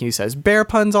fact that he says bear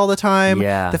puns all the time,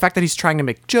 the fact that he's trying to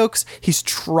make jokes, he's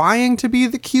trying to be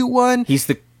the cute one. He's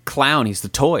the clown, he's the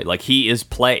toy. Like, he is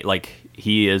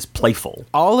playful.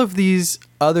 All of these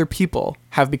other people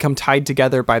have become tied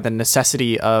together by the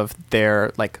necessity of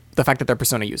their, like, the fact that they're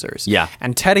Persona users. Yeah.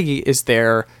 And Teddy is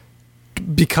there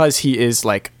because he is,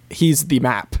 like, he's the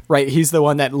map, right? He's the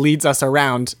one that leads us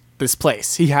around this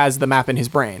place. He has the map in his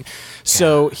brain.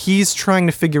 So he's trying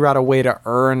to figure out a way to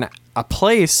earn a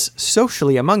place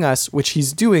socially among us, which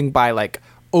he's doing by, like,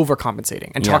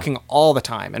 overcompensating and talking all the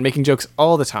time and making jokes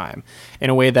all the time in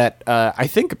a way that I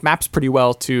think maps pretty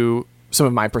well to some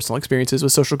of my personal experiences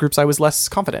with social groups I was less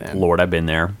confident in. Lord, I've been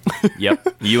there.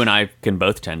 Yep. You and I can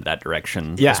both tend that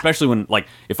direction. Yeah. Especially when, like,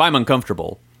 if I'm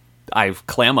uncomfortable, I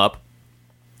clam up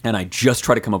and I just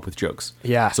try to come up with jokes.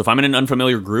 Yeah. So if I'm in an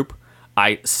unfamiliar group,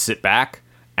 I sit back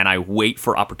and I wait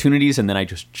for opportunities, and then I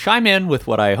just chime in with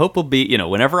what I hope will be,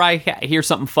 whenever I hear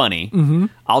something funny,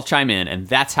 I'll chime in, and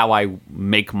that's how I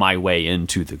make my way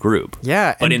into the group.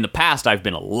 Yeah. But in the past, I've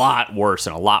been a lot worse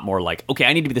and a lot more like, okay,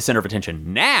 I need to be the center of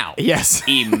attention now. Yes.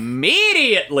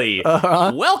 Immediately.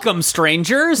 Welcome,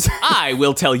 strangers. I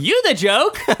will tell you the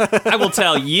joke. I will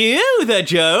tell you the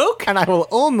joke. And I will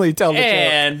only tell the joke.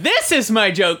 And this is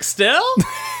my joke still.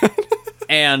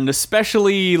 And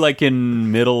especially like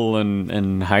in middle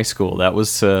and high school, that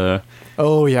was. I've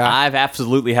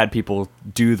absolutely had people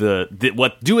do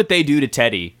what they do to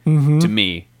Teddy to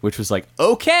me, which was like,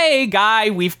 okay, guy,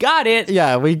 we've got it.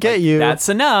 Yeah, we get you. That's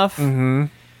enough. Mm-hmm.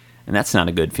 And that's not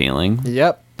a good feeling.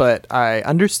 Yep, but I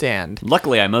understand.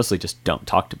 Luckily, I mostly just don't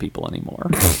talk to people anymore.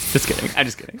 Just kidding. I'm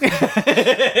just kidding.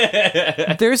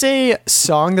 There's a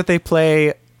song that they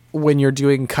play when you're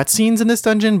doing cutscenes in this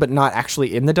dungeon, but not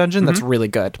actually in the dungeon. That's really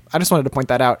good. I just wanted to point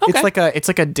that out. Okay. It's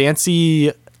like a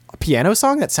dancey piano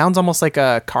song that sounds almost like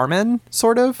a Carmen,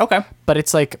 sort of. Okay. But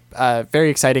it's like very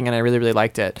exciting, and I really, really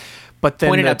liked it. But then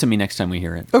Point it out to me next time we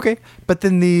hear it. Okay, but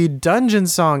then the dungeon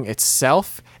song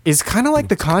itself is kind of like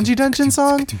the kanji dungeon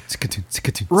song.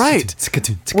 Right.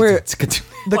 Where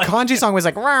the kanji song was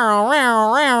like, "Row,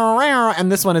 row, row, row,"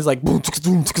 and this one is like,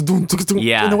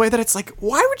 Yeah. in the way that it's like,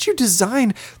 why would you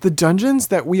design the dungeons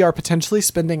that we are potentially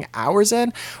spending hours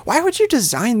in? Why would you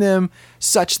design them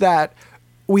such that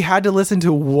we had to listen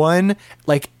to one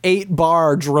like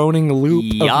 8-bar droning loop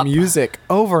Yup. of music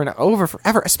over and over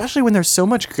forever, especially when there's so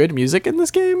much good music in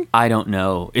this game? I don't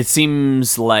know. It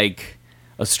seems like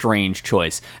a strange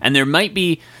choice. And there might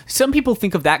be some people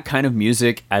think of that kind of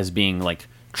music as being like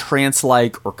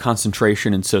trance-like or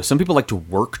concentration, and so some people like to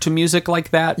work to music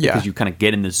like that Yeah. because you kind of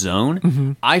get in the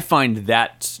zone. I find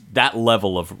that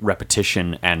level of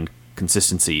repetition and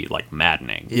consistency like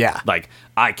maddening. Yeah. Like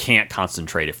I can't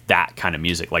concentrate if that kind of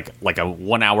music, like a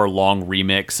 1 hour long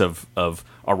remix of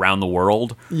Around the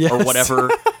World Yes. or whatever,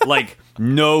 like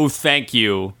no thank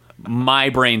you. My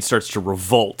brain starts to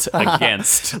revolt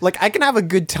against. Like I can have a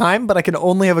good time, but I can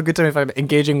only have a good time if I'm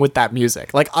engaging with that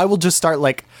music. Like I will just start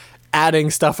like adding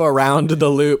stuff around the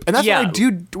loop. And that's Yeah. what I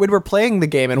do when we're playing the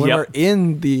game and when Yep. we're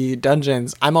in the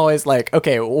dungeons. I'm always like,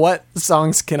 okay, what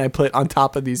songs can I put on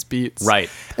top of these beats? Right.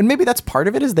 And maybe that's part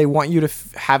of it is they want you to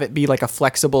have it be like a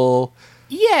flexible.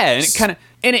 Yeah, and it kind of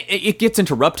it gets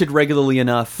interrupted regularly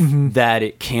enough that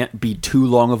it can't be too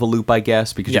long of a loop, I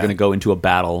guess, because you're Yeah. going to go into a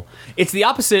battle. It's the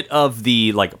opposite of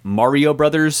the like Mario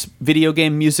Brothers video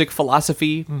game music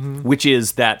philosophy, which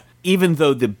is that even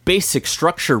though the basic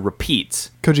structure repeats,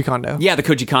 Koji Kondo. yeah, the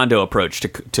Koji Kondo approach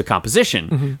to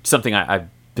composition, something I've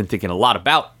been thinking a lot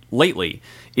about lately,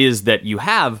 is that you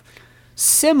have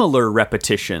similar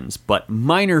repetitions, but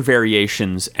minor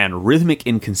variations and rhythmic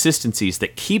inconsistencies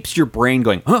that keeps your brain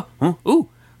going, ooh,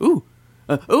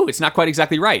 it's not quite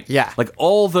exactly right. Yeah. Like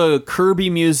all the Kirby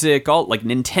music, all like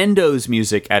Nintendo's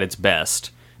music at its best,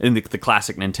 in the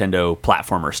classic Nintendo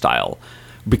platformer style.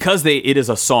 Because it is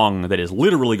a song that is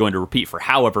literally going to repeat for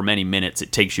however many minutes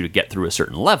it takes you to get through a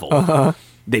certain level,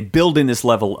 they build in this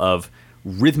level of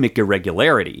rhythmic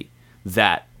irregularity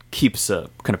that keeps kind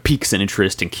of piques an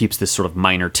interest and keeps this sort of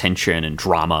minor tension and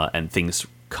drama, and things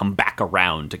come back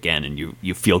around again, and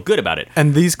you feel good about it.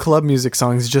 And these club music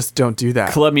songs just don't do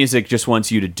that. Club music just wants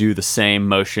you to do the same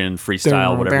motion,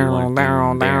 freestyle, whatever you want.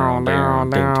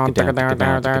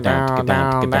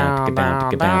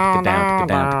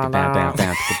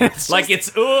 Like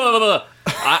it's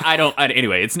I don't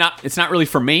anyway, it's not really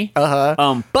for me.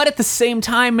 But at the same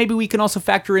time, maybe we can also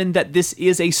factor in that this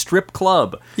is a strip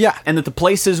club. Yeah. And that the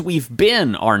places we've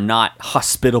been are not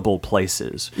hospitable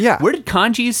places. Yeah. Where did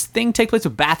Kanji's thing take place? A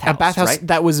bathhouse. A bathhouse right?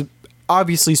 that was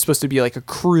obviously supposed to be like a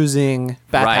cruising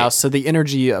bathhouse, Right. so the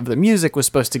energy of the music was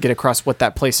supposed to get across what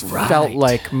that place felt Right.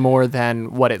 like more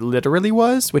than what it literally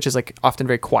was, which is like often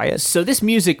very quiet. So this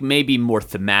music may be more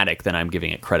thematic than I'm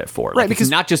giving it credit for. Right, Like, because-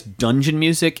 it's not just dungeon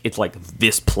music, it's like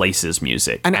this place's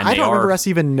music. And I they don't remember are- us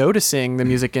even noticing the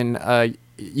music in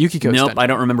Yukiko's Nope, dungeon. I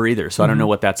don't remember either, so I don't know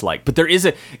what that's like. But there is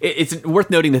it's worth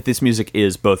noting that this music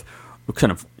is both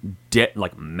kind of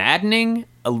like maddening,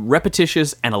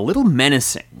 repetitious, and a little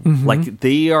menacing. Like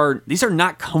these are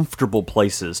not comfortable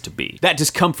places to be. That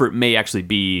discomfort may actually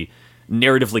be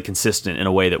narratively consistent in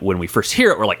a way that when we first hear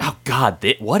it, we're like, oh God,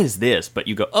 what is this? But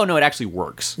you go, oh no, it actually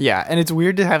works. Yeah, and it's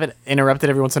weird to have it interrupted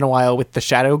every once in a while with the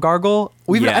shadow gargle.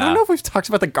 I Yeah. don't know if we've talked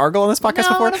about the gargle on this podcast No,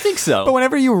 before. I don't think so. But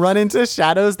whenever you run into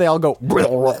shadows, they all go.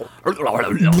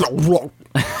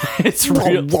 It's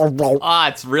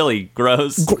it's really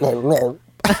gross.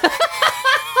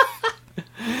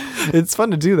 It's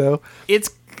fun to do though. It's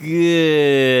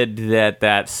good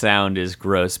that sound is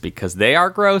gross because they are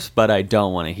gross, but I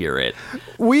don't want to hear it.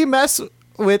 We mess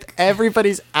with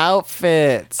everybody's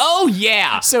outfits. Oh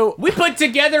yeah. So- we put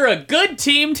together a good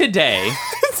team today.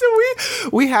 So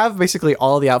we have basically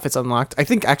all the outfits unlocked. I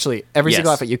think actually every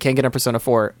single Yes. outfit you can get in Persona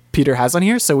 4, Peter has on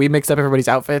here. So we mixed up everybody's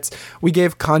outfits. We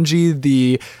gave Kanji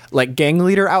the like gang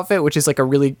leader outfit, which is like a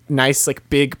really nice like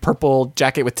big purple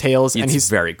jacket with tails, and It's he's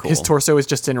very cool. His torso is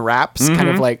just in wraps, kind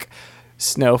of like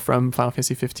Snow from Final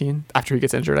Fantasy 15 after he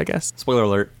gets injured, I guess. Spoiler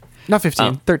alert. Not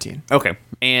 15, 13. Okay.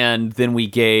 And then we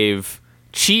gave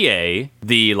Chie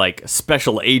the like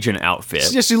special agent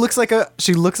outfit. Yeah, she looks like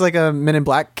a Men in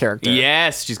Black character.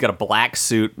 Yes, she's got a black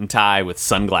suit and tie with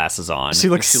sunglasses on. She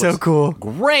looks so cool.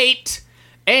 Great.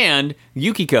 And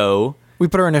Yukiko, We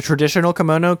put her in a traditional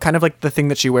kimono, kind of like the thing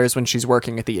that she wears when she's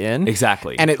working at the inn.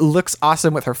 Exactly. And it looks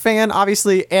awesome with her fan,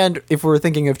 obviously. And if we're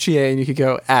thinking of Chie and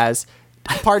Yukiko as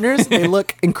partners, they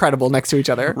look incredible next to each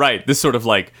other. right, this sort of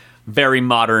like very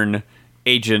modern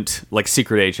agent, like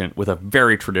secret agent with a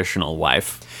very traditional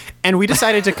wife. And we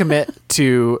decided to commit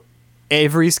to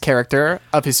Avery's character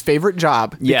of his favorite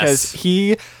job because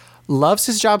he loves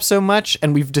his job so much,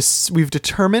 and we've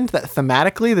determined that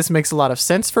thematically this makes a lot of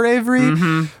sense for Avery.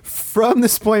 From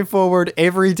this point forward,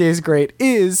 Avery Days Great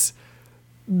is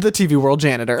the TV World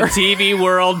janitor. TV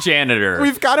World janitor.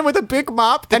 We've got him with a big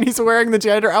mop, and he's wearing the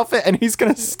janitor outfit, and he's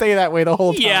going to stay that way the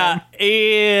whole time. Yeah,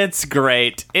 it's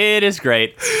great. It is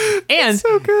great. And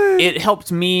so good. It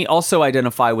helped me also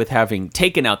identify with having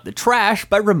taken out the trash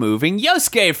by removing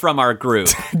Yosuke from our group.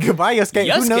 Goodbye, Yosuke.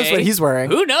 Who knows what he's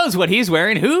wearing? Who knows what he's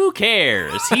wearing? Who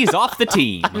cares? He's off the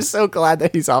team. I'm so glad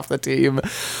that he's off the team.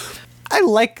 I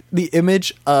like the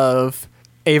image of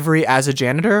Avery as a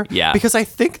janitor. Yeah. Because I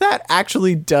think that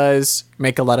actually does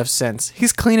make a lot of sense.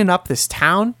 He's cleaning up this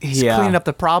town. He's cleaning up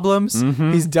the problems.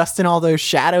 He's dusting all those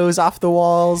shadows off the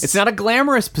walls. It's not a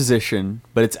glamorous position,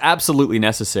 but it's absolutely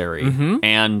necessary.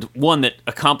 And one that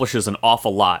accomplishes an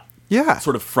awful lot. Yeah.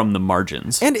 Sort of from the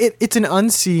margins. And it's an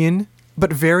unseen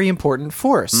but very important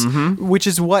force, which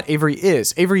is what Avery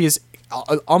is. Avery is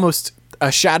almost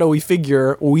a shadowy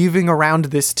figure weaving around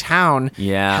this town,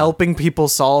 helping people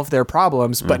solve their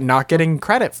problems, but not getting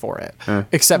credit for it,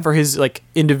 except for his like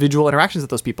individual interactions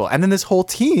with those people. And then this whole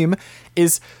team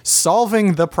is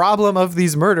solving the problem of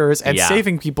these murders and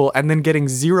saving people, and then getting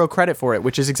zero credit for it,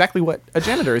 which is exactly what a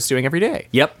janitor is doing every day.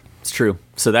 Yep, it's true.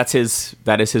 So that is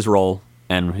his role.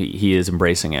 And he is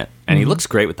embracing it. And he looks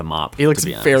great with the mop. He looks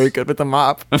very good with the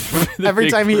mop. Every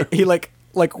time he like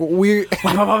we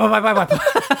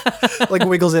like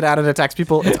wiggles it out and attacks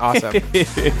people. It's awesome.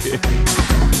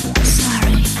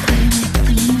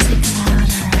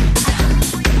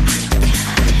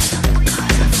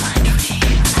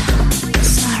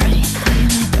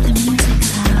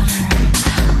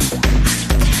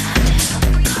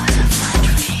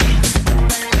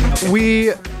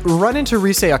 We run into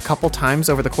Rise a couple times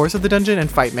over the course of the dungeon and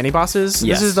fight mini bosses.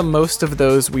 Yes. This is the most of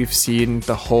those we've seen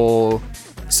the whole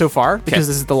so far, because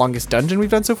this is the longest dungeon we've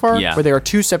done so far, where there are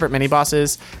two separate mini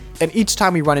bosses. And each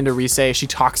time we run into Rise, she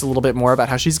talks a little bit more about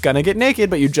how she's gonna get naked,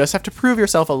 but you just have to prove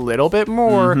yourself a little bit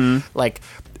more. Like,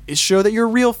 show that you're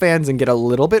real fans and get a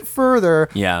little bit further.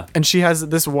 Yeah. And she has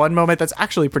this one moment that's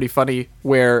actually pretty funny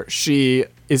where she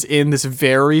is in this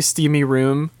very steamy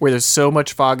room where there's so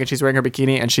much fog and she's wearing her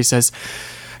bikini and she says,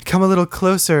 "Come a little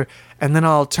closer and then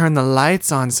I'll turn the lights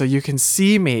on so you can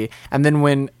see me." And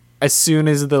then as soon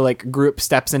as the like group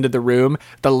steps into the room,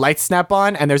 the lights snap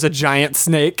on and there's a giant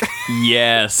snake.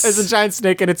 Yes. There's a giant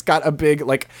snake and it's got a big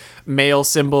like male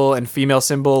symbol and female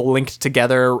symbol linked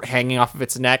together hanging off of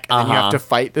its neck, and then you have to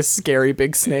fight this scary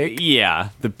big snake. Yeah,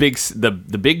 the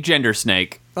big gender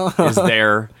snake is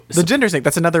there. The gender snake,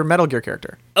 that's another Metal Gear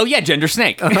character. Oh yeah, gender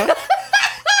snake.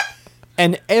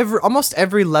 And almost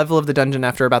every level of the dungeon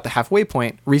after about the halfway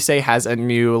point, Rise has a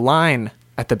new line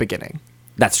at the beginning.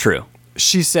 That's true.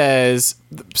 She says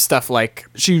stuff like,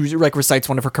 she like recites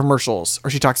one of her commercials, or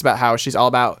she talks about how she's all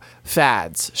about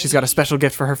fads. She's got a special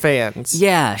gift for her fans.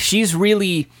 Yeah, she's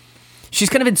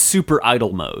kind of in super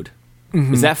idol mode.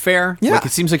 Is that fair? Yeah. Like,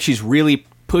 it seems like she's really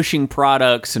pushing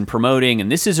products and promoting, and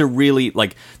this is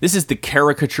this is the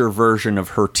caricature version of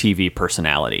her TV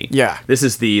personality. Yeah. This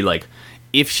is the, like,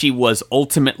 if she was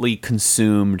ultimately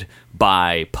consumed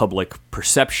by public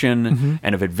perception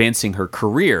and of advancing her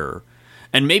career.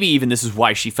 And maybe even this is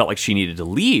why she felt like she needed to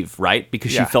leave, right?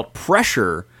 Because she felt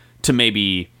pressure to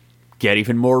maybe get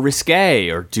even more risque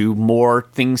or do more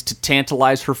things to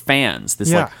tantalize her fans.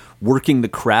 This like working the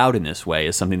crowd in this way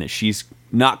is something that she's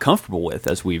not comfortable with,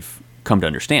 as we've come to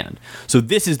understand. So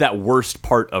this is that worst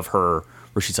part of her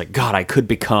where she's like, God, I could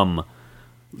become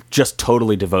just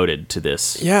totally devoted to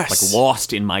this. Yes. Like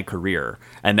lost in my career.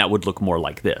 And that would look more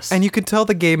like this. And you can tell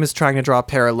the game is trying to draw a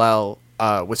parallel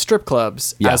with strip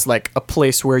clubs as like a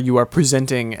place where you are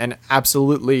presenting an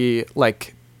absolutely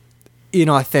like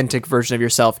inauthentic version of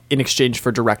yourself in exchange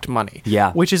for direct money.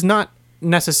 Yeah. Which is not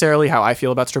necessarily how I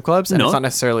feel about strip clubs, and it's not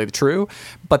necessarily true,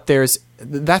 but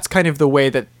that's kind of the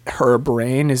way that her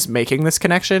brain is making this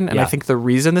connection. And I think the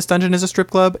reason this dungeon is a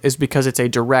strip club is because it's a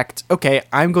direct, okay,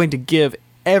 I'm going to give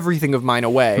everything of mine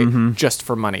away just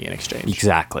for money in exchange.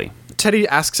 Exactly. Teddy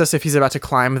asks us if he's about to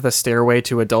climb the stairway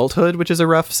to adulthood, which is a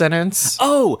rough sentence.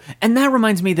 Oh, and that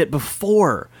reminds me that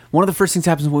before, one of the first things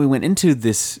happens when we went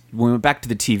back to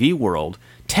the TV world,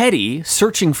 Teddy,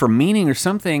 searching for meaning or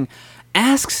something,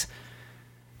 asks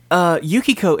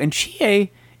Yukiko and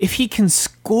Chie if he can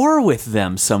score with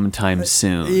them sometime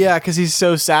soon. Yeah, because he's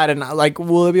so sad and like,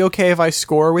 will it be okay if I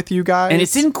score with you guys? And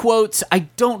it's in quotes. I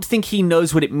don't think he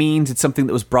knows what it means. It's something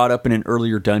that was brought up in an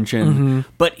earlier dungeon.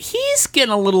 But he's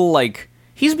getting a little like,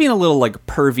 he's being a little like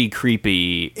pervy,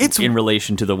 creepy in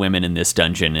relation to the women in this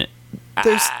dungeon.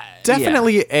 There's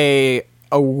definitely a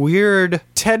a weird...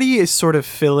 Teddy is sort of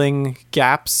filling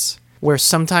gaps where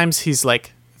sometimes he's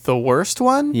like the worst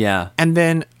one. Yeah. And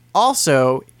then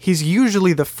also, he's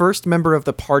usually the first member of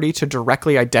the party to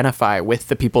directly identify with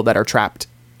the people that are trapped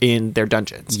in their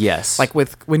dungeons. Yes. Like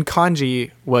when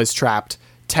Kanji was trapped,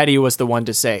 Teddy was the one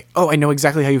to say, oh, I know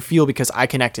exactly how you feel because I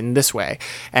connect in this way.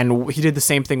 And he did the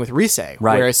same thing with Rise, right.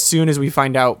 where as soon as we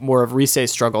find out more of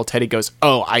Rise's struggle, Teddy goes,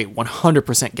 oh, I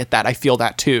 100% get that. I feel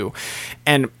that too.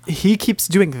 And he keeps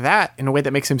doing that in a way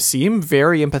that makes him seem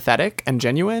very empathetic and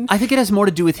genuine. I think it has more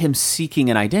to do with him seeking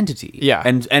an identity. Yeah.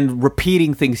 And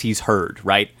repeating things he's heard,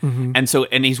 right? Mm-hmm.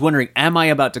 And he's wondering, am I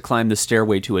about to climb the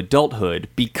stairway to adulthood?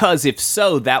 Because if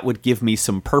so, that would give me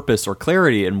some purpose or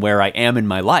clarity in where I am in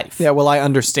my life. Yeah, well, I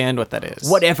understand what that is.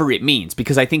 Whatever it means,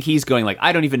 because I think he's going like,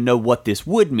 I don't even know what this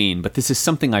would mean, but this is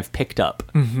something I've picked up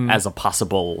as a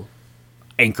possible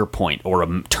anchor point or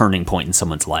a turning point in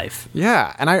someone's life.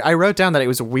 Yeah, and I wrote down that it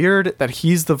was weird that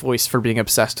he's the voice for being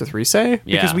obsessed with Rise, because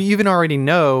Yeah. we even already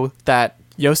know that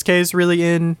Yosuke is really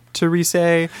into Rise.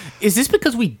 Is this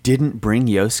because we didn't bring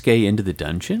Yosuke into the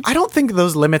dungeon? I don't think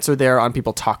those limits are there on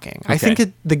people talking. I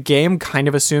think the game kind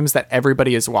of assumes that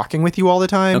everybody is walking with you all the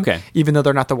time, Okay. even though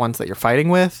they're not the ones that you're fighting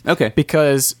with. Okay.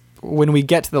 Because when we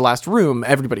get to the last room,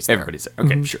 everybody's there. Everybody's there.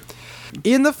 Okay, sure.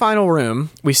 In the final room,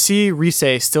 we see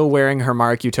Rise still wearing her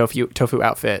Marikyu tofu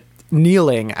outfit,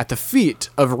 kneeling at the feet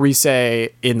of Rise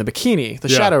in the bikini, the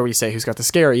shadow Rise who's got the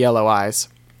scary yellow eyes,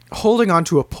 holding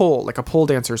onto a pole, like a pole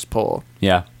dancer's pole,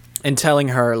 Yeah. and telling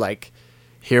her, like,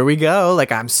 here we go,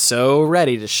 like, I'm so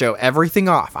ready to show everything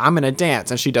off. I'm gonna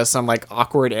dance. And she does some, like,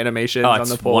 awkward animations on It's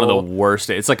the pole. one of the worst.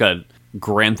 It's like a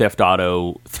Grand Theft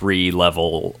Auto 3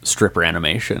 level stripper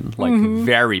animation, like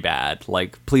very bad.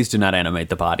 Like, please do not animate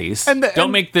the bodies.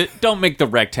 Don't make the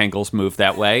rectangles move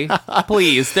that way,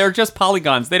 please. They're just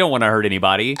polygons. They don't want to hurt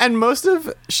anybody. And most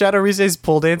of Shadow Rise's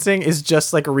pole dancing is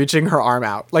just, like, reaching her arm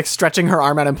out, like, stretching her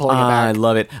arm out and pulling it back. I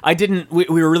love it. I didn't. We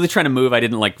were really trying to move. I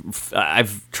didn't like.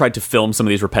 I've tried to film some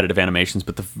of these repetitive animations,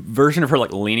 but the version of her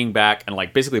like leaning back and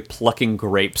like basically plucking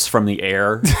grapes from the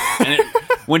air, and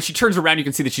when she turns around, you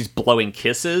can see that she's blowing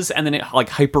kisses, and then it like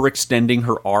hyperextending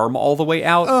her arm all the way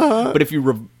out. But if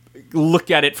you look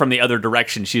at it from the other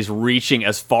direction, she's reaching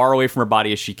as far away from her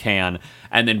body as she can,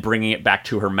 and then bringing it back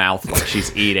to her mouth like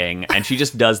she's eating. And she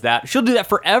just does that. She'll do that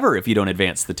forever if you don't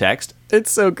advance the text. It's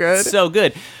so good. So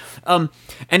good. And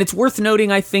it's worth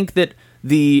noting, I think, that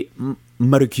the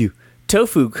Marikyu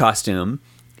tofu costume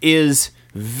is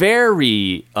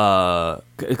very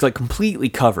it's like completely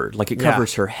covered. Like it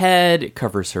covers her head, it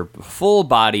covers her full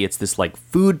body. It's this like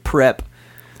food prep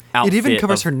outfit. It even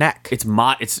covers her neck. It's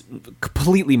it's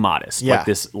completely modest. Yeah. Like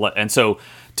this, and so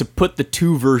to put the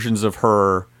two versions of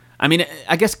her, I mean,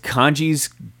 I guess Kanji's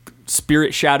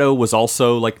spirit shadow was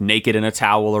also like naked in a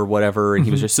towel or whatever, and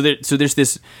he was just so there's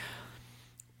this.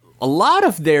 A lot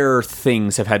of their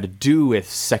things have had to do with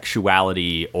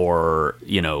sexuality or,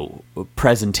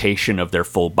 presentation of their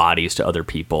full bodies to other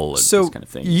people and So this kind of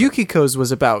thing. Yukiko's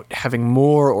was about having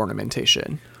more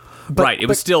ornamentation. Right. It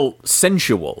was still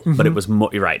sensual, but it was more,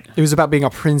 you're right. It was about being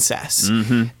a princess.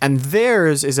 And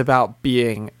theirs is about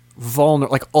being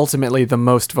vulnerable, like ultimately the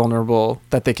most vulnerable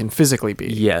that they can physically be.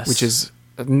 Yes. Which is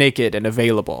naked and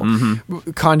available.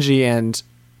 Kanji and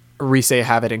Rise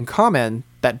have it in common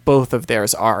that both of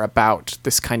theirs are about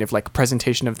this kind of like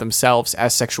presentation of themselves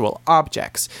as sexual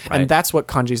objects. Right. And that's what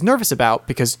Kanji's nervous about,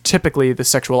 because typically the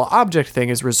sexual object thing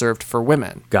is reserved for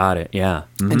women. Got it. Yeah.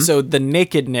 And so the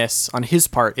nakedness on his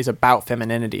part is about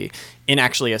femininity in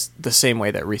actually the same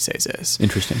way that Rise's is.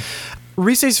 Interesting.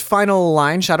 Rise's final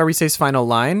line, Shadow Rise's final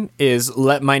line is,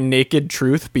 "Let my naked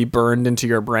truth be burned into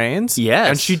your brains." Yes.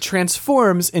 And she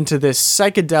transforms into this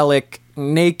psychedelic,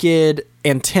 naked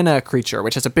antenna creature,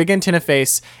 which has a big antenna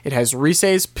face. It has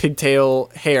Rise's pigtail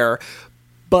hair,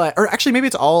 or actually maybe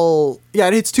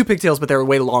it's two pigtails, but they're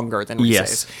way longer than Rise's.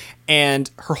 Yes. And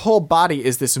her whole body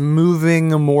is this moving,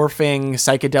 morphing,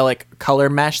 psychedelic color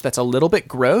mesh that's a little bit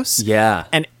gross. Yeah.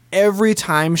 And every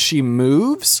time she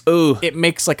moves, Ooh. it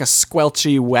makes like a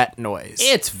squelchy, wet noise.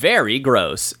 It's very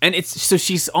gross. And so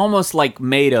she's almost like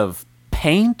made of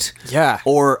paint. Yeah.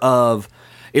 Or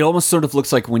it almost sort of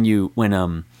looks like when you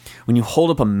hold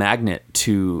up a magnet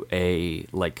to a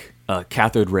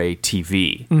cathode ray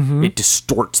TV, it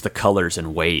distorts the colors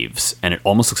and waves, and it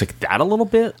almost looks like that a little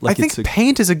bit. Like I think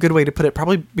paint is a good way to put it,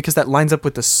 probably because that lines up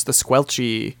with the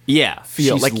squelchy feel.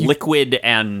 feel. She's Like liquid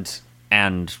and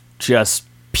just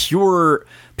pure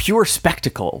pure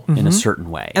spectacle in a certain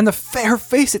way. And her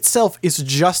face itself is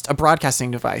just a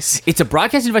broadcasting device. It's a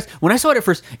broadcasting device. When I saw it at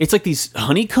first, it's like these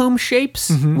honeycomb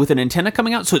shapes with an antenna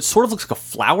coming out. So it sort of looks like a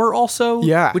flower also.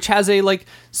 Yeah. Which has a like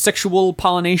sexual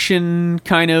pollination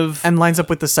kind of. And lines up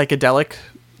with the psychedelic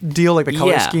deal, like the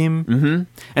color scheme. Mm-hmm.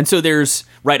 And so there's,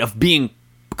 of being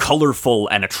colorful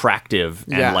and attractive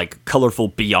and like colorful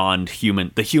beyond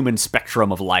the human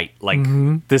spectrum of light. Like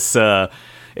this,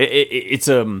 it's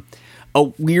a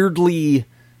weirdly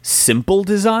simple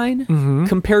design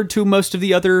compared to most of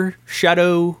the other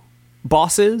Shadow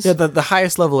bosses. Yeah, the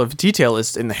highest level of detail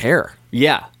is in the hair.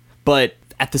 Yeah, but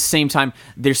at the same time,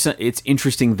 it's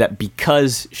interesting that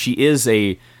because she is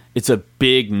it's a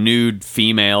big nude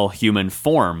female human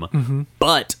form,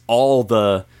 but all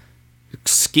the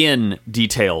skin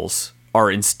details are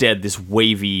instead this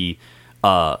wavy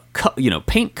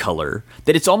paint color,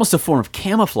 that it's almost a form of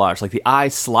camouflage. Like the eye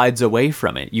slides away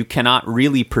from it. You cannot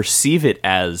really perceive it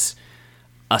as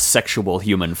a sexual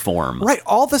human form. Right.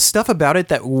 All the stuff about it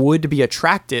that would be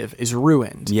attractive is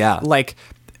ruined. Yeah. Like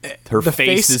her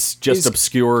face is just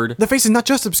obscured. The face is not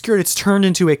just obscured, it's turned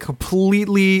into a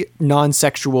completely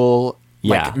non-sexual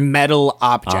metal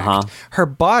object. Her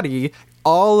body,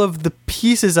 all of the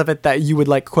pieces of it that you would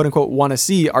like quote unquote want to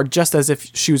see are just as if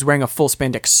she was wearing a full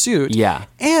spandex suit. Yeah.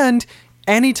 And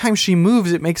anytime she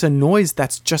moves, it makes a noise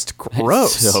that's just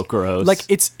gross. It's so gross. Like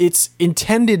it's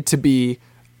intended to be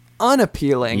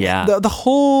unappealing. Yeah. The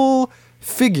whole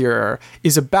figure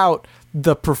is about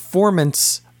the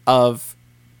performance of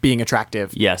being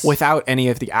attractive. Yes. Without any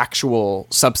of the actual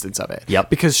substance of it. Yep.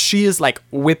 Because she is like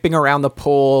whipping around the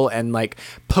pole and like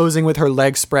posing with her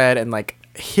legs spread and like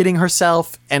hitting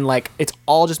herself, and like it's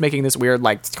all just making this weird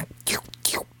like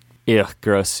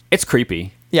gross. It's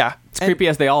creepy. Yeah. It's creepy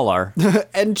as they all are.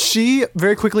 And she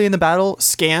very quickly in the battle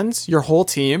scans your whole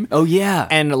team. Oh yeah.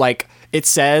 And like it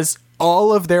says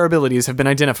all of their abilities have been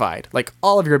identified. Like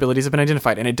all of your abilities have been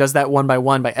identified, and it does that one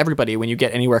by everybody when you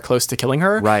get anywhere close to killing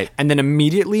her. Right. And then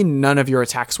immediately none of your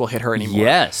attacks will hit her anymore.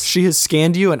 Yes. She has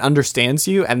scanned you and understands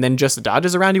you and then just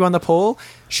dodges around you on the pole.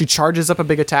 She charges up a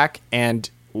big attack and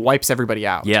wipes everybody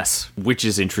out. Yes, which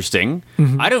is interesting.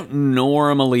 I don't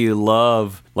normally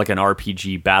love like an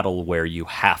RPG battle where you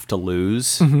have to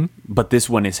lose, but this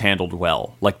one is handled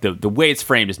well. Like the way it's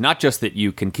framed is not just that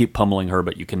you can keep pummeling her,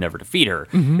 but you can never defeat her.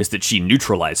 Is that she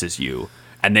neutralizes you,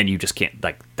 and then you just can't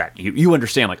like that. You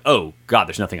understand like, oh god,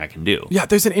 there's nothing I can do. Yeah,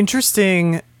 there's an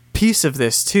interesting piece of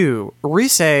this too.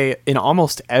 Rise in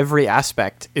almost every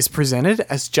aspect is presented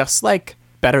as just like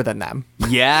better than them.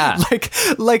 Yeah.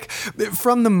 like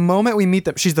from the moment we meet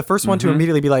them, she's the first one to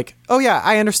immediately be like, oh yeah,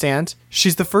 I understand.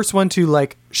 She's the first one to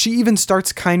like, she even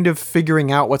starts kind of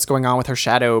figuring out what's going on with her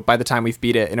shadow by the time we've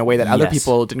beat it in a way that other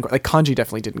people didn't, like Kanji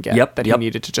definitely didn't get, he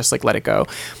needed to just like let it go.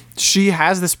 She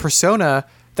has this persona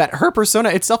that her persona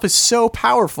itself is so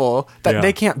powerful that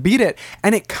they can't beat it.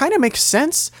 And it kind of makes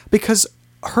sense because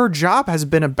her job has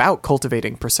been about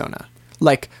cultivating persona.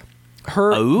 Like,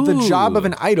 the job of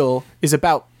an idol is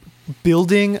about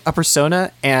building a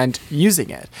persona and using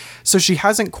it. So she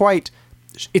hasn't quite,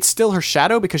 it's still her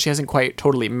shadow because she hasn't quite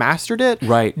totally mastered it.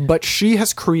 Right. But she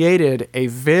has created a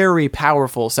very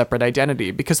powerful separate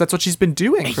identity because that's what she's been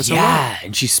doing for so long. Yeah,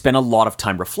 and she spent a lot of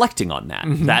time reflecting on that.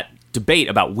 That debate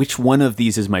about which one of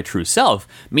these is my true self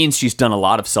means she's done a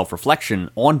lot of self-reflection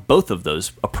on both of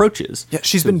those approaches. Yeah,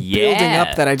 she's been building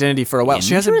up that identity for a while.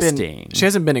 She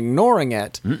hasn't been ignoring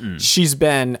it. She's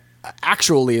been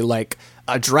actually like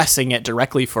addressing it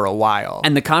directly for a while.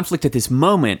 And the conflict at this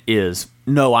moment is,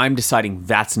 no, I'm deciding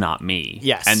that's not me.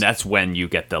 Yes. And that's when you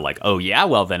get the like, oh yeah,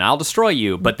 well then I'll destroy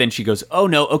you. But then she goes, oh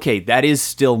no, okay, that's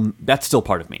still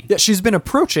part of me. Yeah, she's been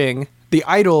approaching the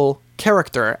idol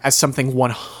character as something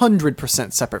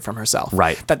 100% separate from herself.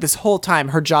 Right. That this whole time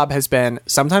her job has been,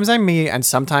 sometimes I'm me and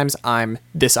sometimes I'm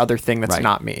this other thing that's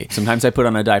not me. Sometimes I put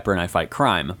on a diaper and I fight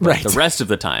crime. But the rest of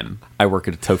the time, I work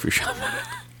at a tofu shop.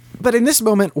 But in this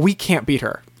moment, we can't beat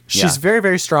her. She's very,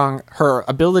 very strong. Her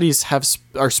abilities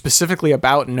are specifically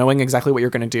about knowing exactly what you're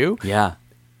going to do. Yeah.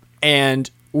 And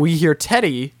we hear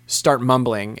Teddy start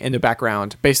mumbling in the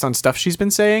background based on stuff she's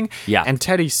been saying. Yeah. And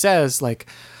Teddy says, like,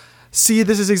 see,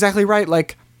 this is exactly right.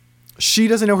 Like, she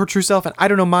doesn't know her true self, and I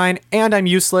don't know mine, and I'm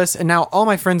useless, and now all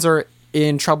my friends are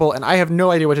in trouble, and I have no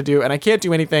idea what to do, and I can't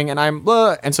do anything, and I'm...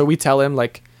 And so we tell him,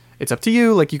 like, it's up to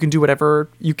you. Like, you can do whatever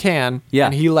you can. Yeah.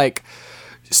 And he, like,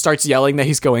 starts yelling that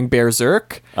he's going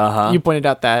berserk. You pointed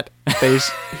out that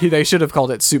they should have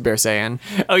called it Super Saiyan.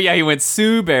 Oh yeah, he went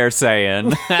Super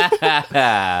Saiyan.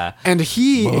 And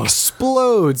he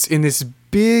explodes in this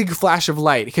big flash of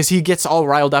light because he gets all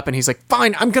riled up and he's like,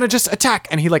 fine, I'm gonna just attack.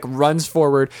 And he like runs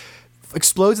forward,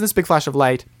 explodes in this big flash of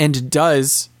light and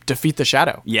does defeat the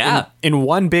Shadow. Yeah. In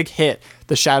one big hit,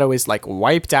 the Shadow is like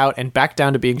wiped out and back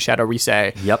down to being Shadow Rise.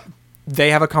 Yep.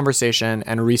 They have a conversation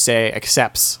and Rise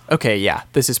accepts, okay, yeah,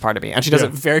 this is part of me. And she does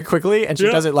it very quickly, and she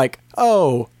does it like,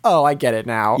 oh, I get it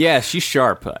now. Yeah, she's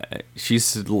sharp.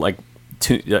 She's like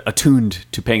attuned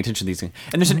to paying attention to these things.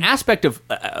 And there's an aspect of,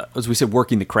 as we said,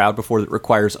 working the crowd before that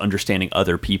requires understanding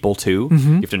other people too.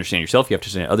 You have to understand yourself, you have to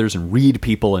understand others, and read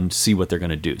people and see what they're going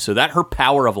to do. So that her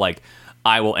power of like,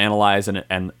 I will analyze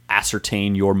and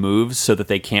ascertain your moves so that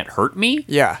they can't hurt me.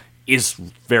 Yeah. Is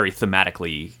very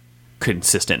thematically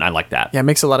consistent. And I like that. Yeah, it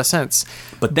makes a lot of sense.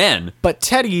 But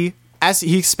Teddy, as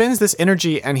he spends this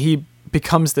energy and he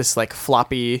becomes this like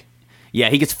floppy. Yeah,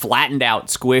 he gets flattened out,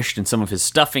 squished, and some of his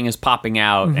stuffing is popping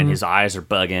out, and his eyes are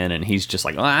bugging, and he's just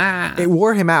like, ah. It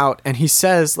wore him out, and he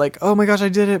says like, oh my gosh, I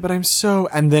did it, but I'm so...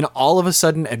 And then all of a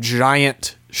sudden, a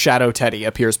giant Shadow Teddy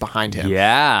appears behind him.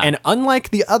 Yeah. And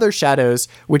unlike the other Shadows,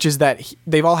 which is that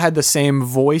they've all had the same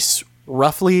voice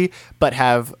roughly, but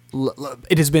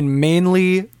it has been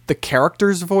mainly the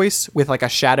character's voice with like a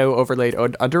shadow overlaid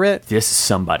under it. This is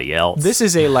somebody else. This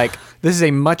is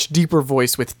a much deeper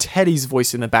voice with Teddy's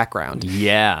voice in the background.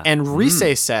 Yeah. And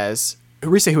Rise says,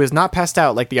 Rise, who has not passed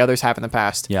out like the others have in the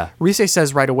past, yeah. Rise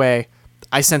says right away,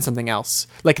 I sense something else.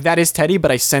 Like, that is Teddy,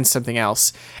 but I sense something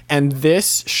else. And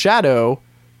this shadow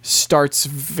starts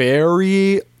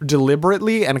very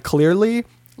deliberately and clearly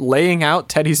laying out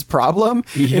Teddy's problem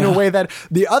in a way that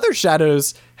the other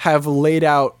shadows have laid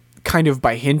out kind of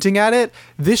by hinting at it.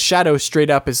 This shadow straight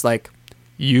up is like,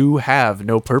 you have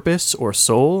no purpose or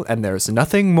soul, and there's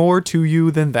nothing more to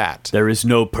you than that. There is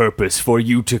no purpose for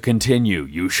you to continue.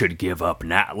 You should give up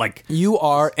now. Like, you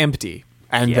are empty,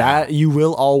 and that you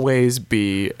will always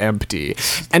be empty.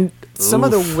 And some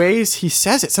of the ways he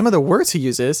says it, some of the words he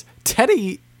uses,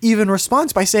 Teddy even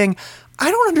responds by saying, I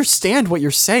don't understand what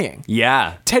you're saying.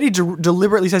 Yeah. Teddy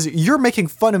deliberately says, you're making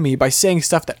fun of me by saying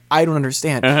stuff that I don't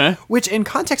understand, which in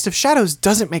context of Shadows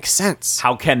doesn't make sense.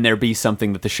 How can there be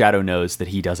something that the Shadow knows that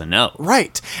he doesn't know?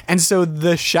 Right. And so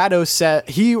the Shadow said,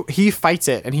 he fights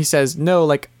it and he says, no,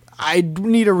 like, I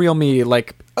need a real me.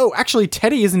 Like, oh, actually,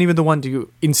 Teddy isn't even the one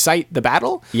to incite the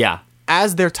battle. Yeah.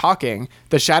 As they're talking,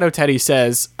 the Shadow Teddy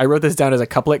says, I wrote this down as a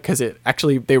couplet because it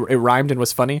rhymed and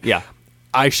was funny. Yeah.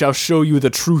 I shall show you the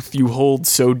truth you hold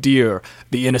so dear,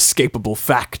 the inescapable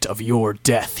fact of your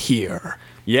death here.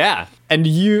 Yeah. And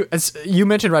you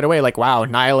mentioned right away, like, wow,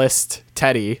 nihilist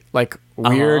Teddy, like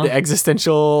weird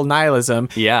existential nihilism.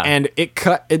 Yeah. And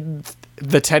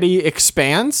the Teddy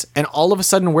expands, and all of a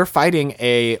sudden we're fighting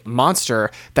a monster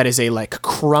that is a like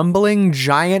crumbling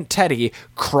giant Teddy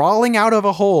crawling out of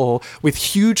a hole with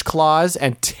huge claws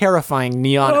and terrifying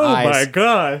neon eyes. Oh my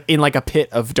god! In like a pit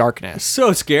of darkness.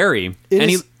 So scary.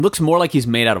 He looks more like he's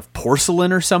made out of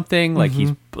porcelain or something. Like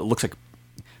looks like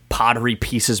pottery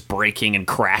pieces breaking and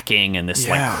cracking, and this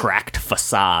like cracked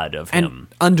facade of him. And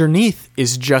underneath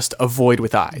is just a void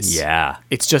with eyes. Yeah.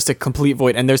 It's just a complete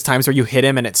void. And there's times where you hit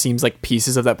him and it seems like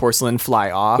pieces of that porcelain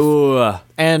fly off. Ooh.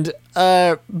 And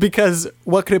because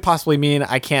what could it possibly mean?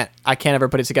 I can't ever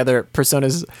put it together.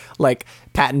 Persona's like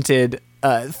patented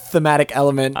thematic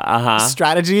element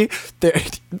strategy.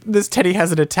 This Teddy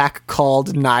has an attack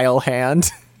called Nihil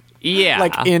Hand. Yeah.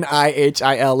 Like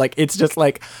Nihil. Like, it's just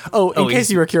like, in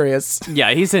case you were curious.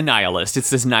 Yeah, he's a nihilist.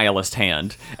 It's this nihilist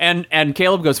hand. And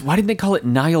Caleb goes, why didn't they call it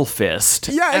Nihil Fist?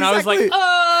 Yeah, and exactly.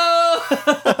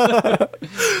 I was like,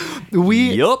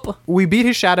 oh! We beat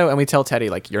his shadow and we tell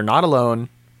Teddy, like, you're not alone.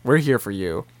 We're here for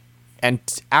you. And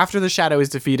after the shadow is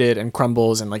defeated and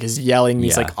crumbles and like is yelling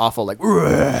these like awful like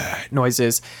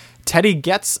noises, Teddy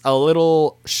gets a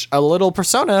little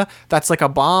persona that's like a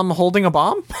bomb holding a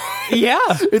bomb. Yeah.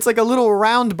 It's like a little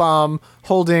round bomb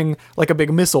holding like a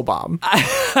big missile bomb.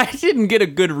 I didn't get a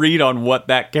good read on what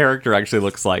that character actually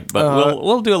looks like, but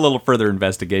we'll do a little further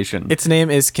investigation. Its name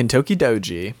is Kentucky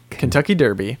Doji, Kentucky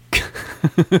Derby.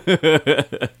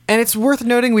 And it's worth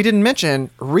noting we didn't mention,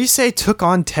 Rise took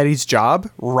on Teddy's job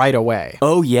right away.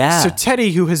 Oh, yeah. So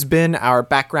Teddy, who has been our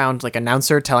background like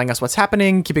announcer telling us what's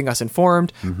happening, keeping us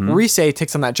informed, Rise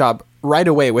takes on that job right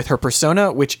away with her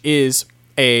persona, which is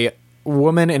a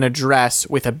woman in a dress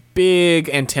with a big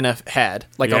antenna head.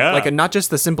 Like a not just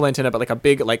the simple antenna, but like a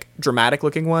big, like dramatic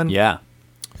looking one. Yeah.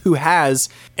 Who has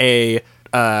a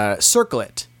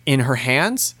circlet in her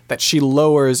hands that she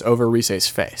lowers over Risei's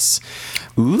face.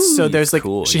 Ooh, So there's like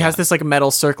cool, she yeah. has this like metal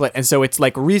circlet, and so it's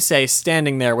like Risei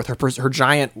standing there with her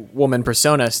giant woman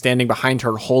persona standing behind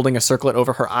her, holding a circlet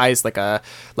over her eyes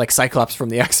like Cyclops from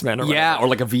the X-Men. Or Yeah, whatever. or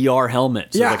like a VR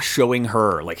helmet. So Yeah. like showing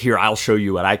her, like, here, I'll show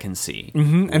you what I can see.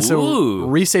 And so Ooh.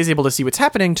 Risei's able to see what's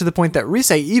happening to the point that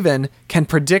Risei even can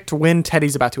predict when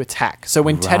Teddy's about to attack. So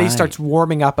when Teddy Right. starts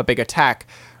warming up a big attack,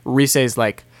 Risei's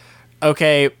like,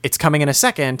 okay, it's coming in a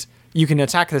second. You can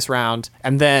attack this round.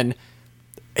 And then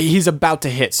he's about to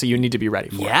hit, so you need to be ready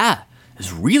for it. Yeah,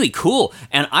 it's really cool.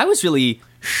 And I was really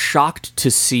shocked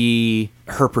to see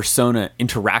her persona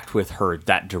interact with her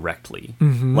that directly.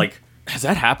 Like, has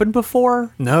that happened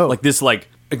before? No. Like this, like,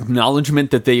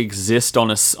 acknowledgement that they exist on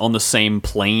the same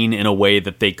plane in a way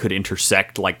that they could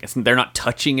intersect. Like, they're not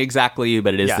touching exactly,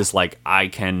 but it is Yeah. this, like, I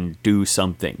can do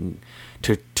something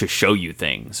to show you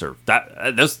things, or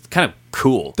that's kind of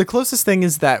cool. The closest thing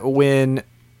is that when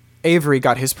Avery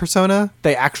got his persona,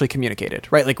 they actually communicated,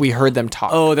 right? Like we heard them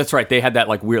talk. Oh, that's right. They had that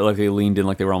like weird, like they leaned in,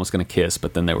 like they were almost going to kiss,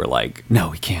 but then they were like, "No,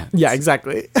 we can't." Yeah,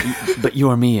 exactly. But you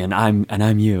are me, and I'm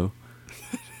you.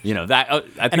 You know that. I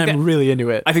think And I'm really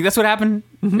into it. I think that's what happened.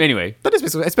 Anyway, That is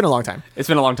basically, it's been a long time. it's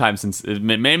been a long time since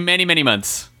many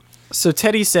months. So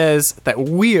Teddy says that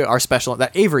we are special,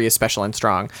 that Avery is special and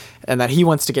strong, and that he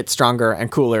wants to get stronger and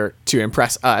cooler to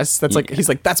impress us. That's like, he's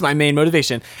like, that's my main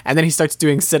motivation. And then he starts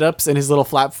doing sit-ups in his little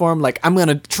flat form, like, I'm going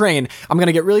to train, I'm going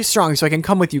to get really strong so I can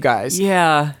come with you guys.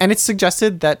 Yeah. And it's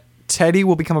suggested that Teddy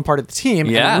will become a part of the team,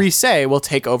 Yeah. and Risei will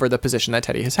take over the position that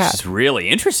Teddy has had. It's really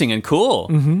interesting and cool.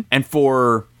 And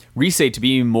for Risei to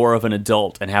be more of an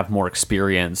adult and have more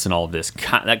experience and all of this,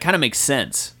 that kind of makes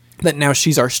sense. That now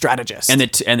she's our strategist. And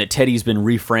that Teddy's been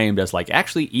reframed as like,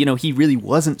 actually, you know, he really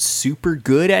wasn't super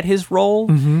good at his role.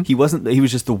 He was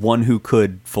just the one who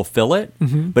could fulfill it.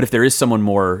 But if there is someone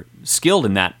more skilled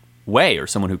in that way, or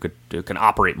someone who can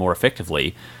operate more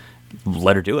effectively,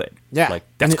 let her do it. Yeah. Like,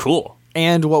 that's And it- cool.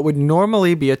 And what would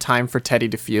normally be a time for Teddy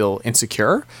to feel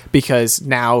insecure because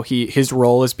now his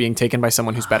role is being taken by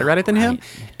someone who's better at it than him,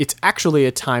 it's actually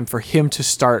a time for him to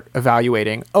start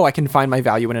evaluating, oh, I can find my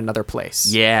value in another place.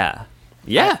 Yeah.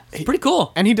 Yeah. It's pretty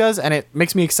cool. And he does, and it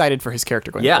makes me excited for his character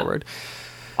going Yeah. forward.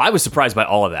 I was surprised by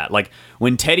all of that. Like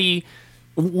when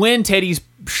Teddy's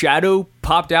shadow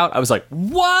popped out, I was like,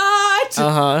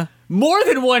 "What? More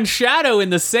than one shadow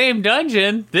in the same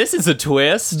dungeon? This is a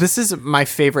twist." This is my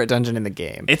favorite dungeon in the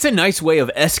game. It's a nice way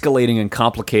of escalating and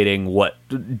complicating what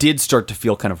did start to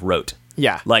feel kind of rote.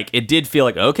 Yeah. Like it did feel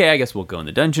like, okay, I guess we'll go in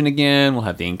the dungeon again. We'll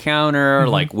have the encounter.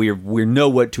 Like we know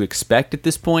what to expect at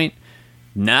this point.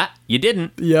 Nah, you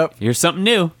didn't. Yep. Here's something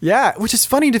new. Yeah, which is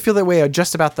funny to feel that way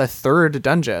just about the third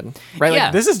dungeon, right? Yeah.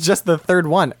 Like this is just the third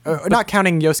one, not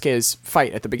counting Yosuke's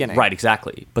fight at the beginning. Right,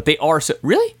 exactly. But they are so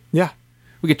really. Yeah.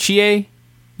 We get Chie,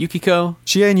 Yukiko.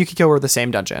 Chie and Yukiko were the same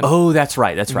dungeon. Oh, that's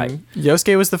right. That's right.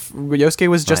 Yosuke was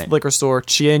just Right. the liquor store.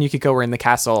 Chie and Yukiko were in the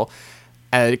castle.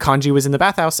 Kanji was in the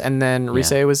bathhouse, and then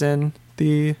Risei was in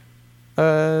the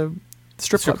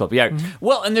strip club. Yeah.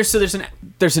 Well, and there's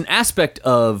an aspect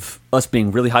of us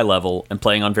being really high level and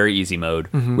playing on very easy mode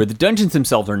where the dungeons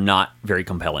themselves are not very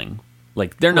compelling.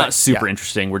 Like they're not Right, super yeah.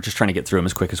 interesting. We're just trying to get through them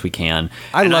as quick as we can.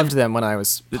 I And loved them when I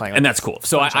was playing. and that's cool.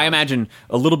 So I imagine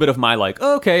a little bit of my like,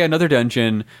 okay, another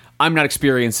dungeon. I'm not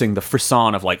experiencing the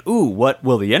frisson of like, ooh, what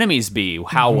will the enemies be?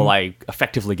 How will I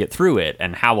effectively get through it?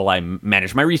 And how will I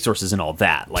manage my resources and all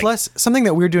that? Like, Plus, something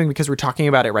that we're doing because we're talking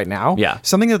about it right now. Yeah.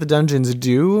 Something that the dungeons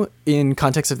do in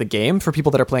context of the game for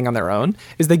people that are playing on their own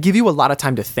is they give you a lot of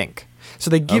time to think. So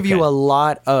they give you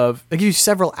they give you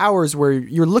several hours where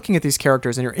you're looking at these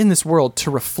characters and you're in this world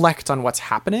to reflect on what's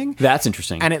happening. that's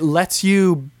interesting. And it lets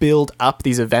you build up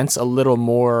these events a little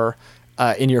more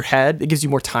in your head. It gives you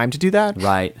more time to do that.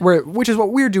 Right. Which is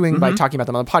what we're doing by talking about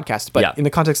them on the podcast. But Yeah. in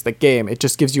the context of the game, it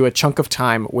just gives you a chunk of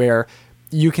time where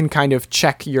you can kind of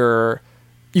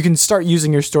you can start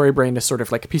using your story brain to sort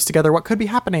of like piece together what could be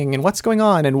happening and what's going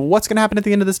on and what's going to happen at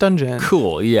the end of this dungeon.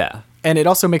 cool. Yeah. And it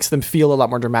also makes them feel a lot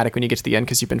more dramatic when you get to the end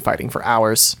because you've been fighting for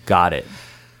hours. Got it.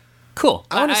 Cool.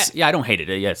 wanna I don't hate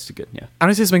it. Yeah, it's good. Yeah. I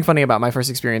want to say something funny about my first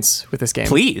experience with this game.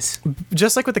 Please.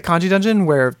 Just like with the Kanji dungeon,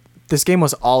 where this game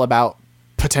was all about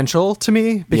potential to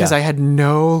me because Yeah. I had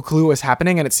no clue what was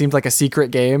happening and it seemed like a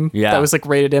secret game Yeah. that was like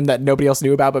rated M that nobody else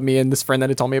knew about but me and this friend that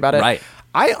had told me about it. Right.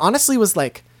 I honestly was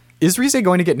like, is Risei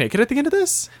going to get naked at the end of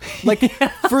this? Like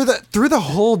through the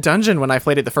whole dungeon when I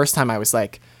played it the first time, I was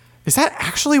like, is that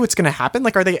actually what's going to happen?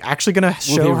 Like, are they actually going to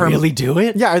show her really do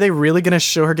it? Yeah, are they really going to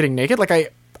show her getting naked? Like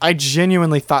I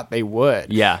genuinely thought they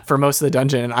would. Yeah. For most of the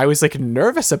dungeon, and I was like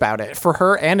nervous about it for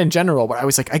her and in general. But I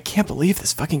was like, I can't believe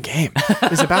this fucking game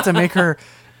is about to make her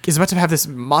is about to have this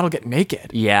model get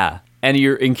naked. Yeah. And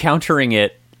you're encountering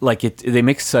it like they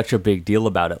make such a big deal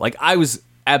about it. Like, I was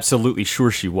absolutely sure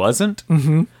she wasn't,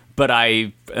 but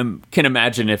I can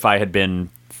imagine if I had been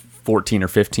 14 or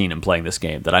 15 and playing this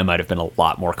game that I might have been a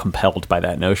lot more compelled by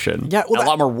that notion. Yeah, well, a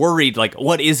lot more worried, like,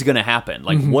 what is going to happen?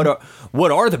 Like,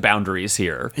 what are the boundaries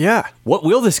here? Yeah. What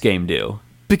will this game do?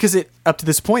 Because it, up to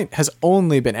this point, has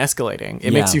only been escalating.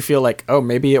 It makes you feel like, oh,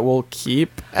 maybe it will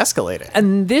keep escalating.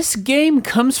 And this game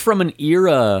comes from an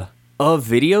era of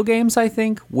video games, I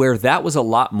think, where that was a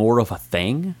lot more of a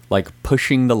thing, like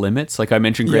pushing the limits. Like I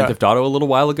mentioned Grand Theft Auto a little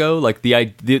while ago, like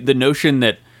the notion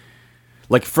that,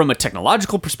 like, from a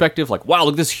technological perspective, like, wow,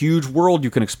 look at this huge world you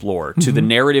can explore, to the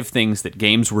narrative things that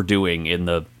games were doing in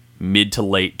the mid to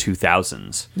late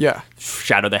 2000s. Yeah.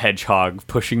 Shadow the Hedgehog,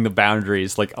 pushing the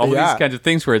boundaries, like all these kinds of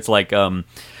things where it's like...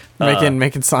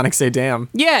 making Sonic say damn.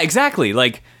 Yeah, exactly.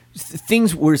 Like,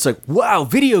 things where it's like, wow,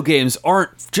 video games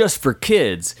aren't just for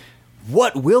kids.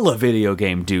 What will a video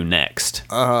game do next?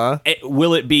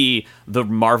 Will it be the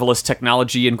marvelous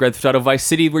technology in Grand Theft Auto Vice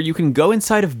City where you can go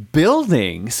inside of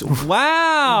buildings?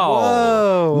 Wow!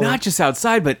 Whoa! Not just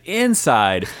outside, but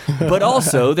inside. But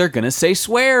also, they're going to say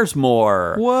swears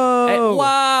more. Whoa!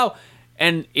 Wow!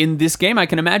 And in this game, I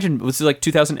can imagine, was it like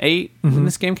 2008 when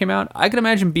this game came out? I can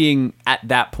imagine being at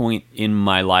that point in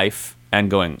my life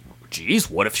and going... Geez,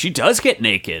 what if she does get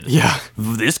naked? Yeah.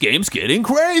 This game's getting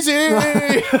crazy!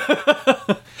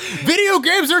 Video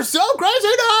games are so crazy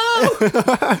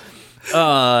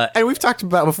now! And we've talked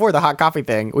about before the hot coffee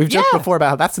thing. We've joked before about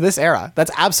how that's this era.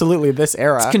 That's absolutely this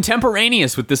era. It's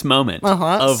contemporaneous with this moment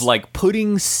of, like,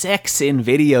 putting sex in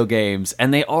video games,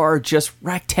 and they are just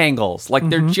rectangles. Like,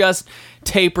 they're just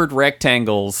tapered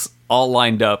rectangles all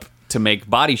lined up to make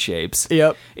body shapes.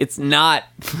 Yep. It's not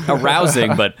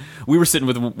arousing, but we were sitting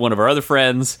with one of our other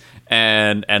friends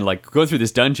and like going through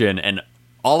this dungeon, and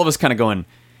all of us kind of going,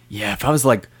 yeah, if I was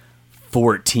like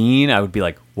 14, I would be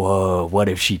like, whoa, what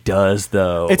if she does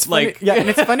though? It's like, funny, and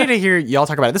it's funny to hear y'all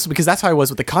talk about it. This is because that's how I was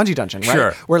with the Kanji dungeon, right?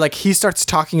 Sure. Where like he starts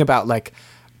talking about like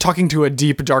talking to a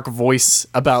deep, dark voice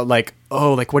about like,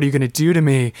 oh, like, what are you going to do to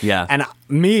me? Yeah. And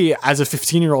me as a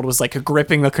 15-year-old was like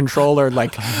gripping the controller,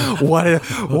 like, what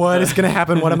is going to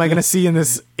happen? What am I going to see in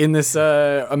this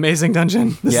amazing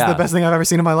dungeon? This is the best thing I've ever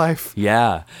seen in my life.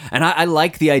 Yeah. And I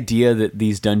like the idea that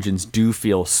these dungeons do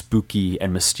feel spooky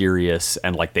and mysterious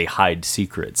and like they hide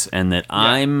secrets, and that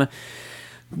I'm,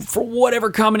 for whatever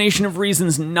combination of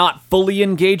reasons, not fully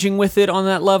engaging with it on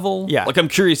that level. Yeah. Like, I'm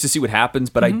curious to see what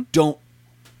happens, but I don't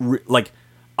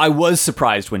I was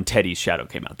surprised when Teddy's shadow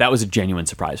came out. That was a genuine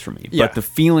surprise for me. Yeah. But the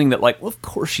feeling that, like, well, of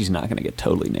course she's not going to get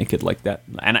totally naked like that.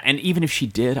 And even if she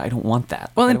did, I don't want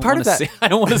that. Well, and part of that... I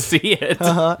don't want to see it.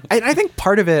 I think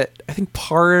part of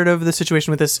the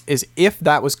situation with this is if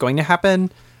that was going to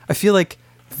happen, I feel like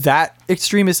that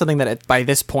extreme is something that by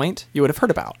this point you would have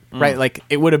heard about, right? Like,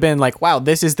 it would have been like, wow,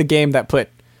 this is the game that put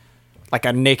like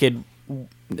a naked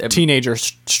teenager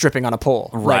stripping on a pole.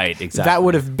 Right, like, exactly. That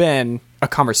would have been a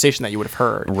conversation that you would have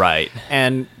heard. Right.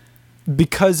 And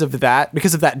because of that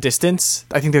distance,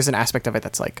 I think there's an aspect of it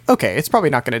that's like, okay, it's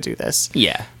probably not going to do this.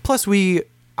 Yeah. Plus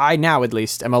I now at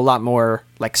least am a lot more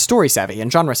like story savvy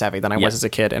and genre savvy than I was as a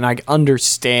kid. And I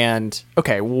understand,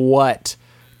 okay, what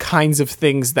kinds of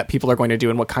things that people are going to do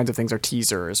and what kinds of things are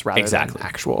teasers rather than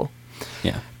actual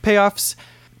payoffs.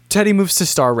 Teddy moves to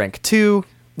star rank 2.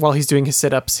 While he's doing his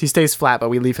sit-ups, he stays flat, but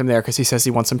we leave him there because he says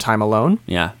he wants some time alone.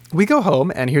 Yeah. We go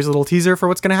home, and here's a little teaser for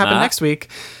what's going to happen next week.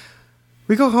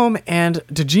 We go home, and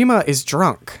Dojima is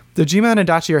drunk. Dojima and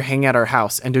Adachi are hanging at our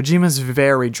house, and Dojima's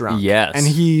very drunk. Yes. And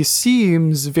he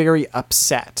seems very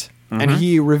upset. And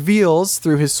he reveals,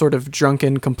 through his sort of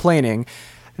drunken complaining,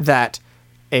 that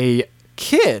a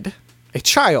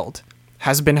child,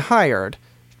 has been hired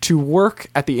to work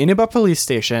at the Inaba police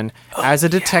station as a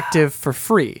detective for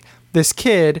free. This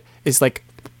kid is like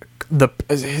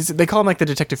they call him like the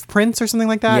Detective Prince or something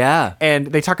like that. Yeah. And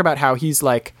they talk about how he's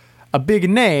like a big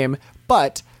name,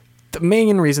 but the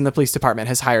main reason the police department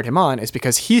has hired him on is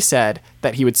because he said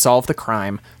that he would solve the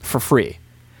crime for free.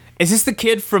 Is this the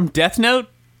kid from Death Note?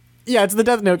 Yeah, it's the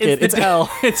Death Note kid. It's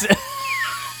L.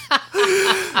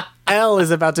 L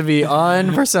is about to be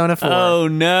on Persona 4. Oh,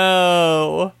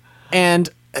 no. And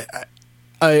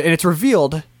it's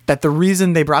revealed that the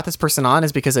reason they brought this person on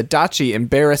is because Adachi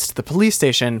embarrassed the police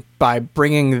station by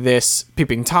bringing this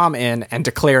Peeping Tom in and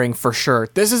declaring for sure,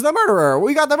 this is the murderer.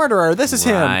 We got the murderer. This is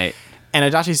him.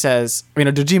 And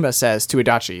Dojima says to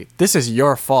Adachi, this is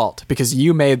your fault because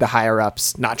you made the higher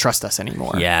ups not trust us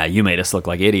anymore. Yeah, you made us look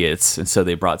like idiots. And so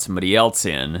they brought somebody else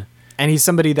in. and he's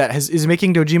somebody that is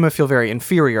making Dojima feel very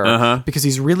inferior because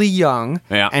he's really young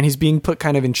and he's being put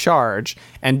kind of in charge.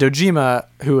 And Dojima,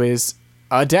 who is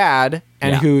a dad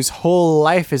and whose whole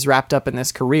life is wrapped up in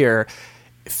this career,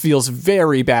 feels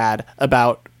very bad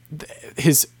about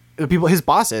his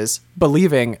bosses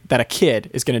believing that a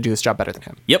kid is going to do this job better than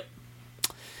him. Yep.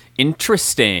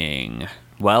 Interesting.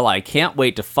 Well, I can't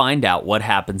wait to find out what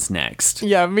happens next.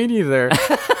 Yeah, me neither.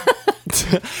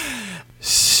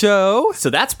 So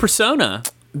that's Persona.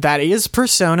 That is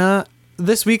Persona.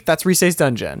 This week, that's Risei's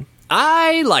dungeon.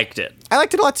 I liked it. I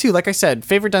liked it a lot too. Like I said,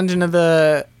 favorite dungeon of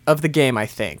the game, I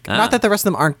think. Not that the rest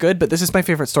of them aren't good, but this is my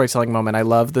favorite storytelling moment. I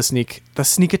love the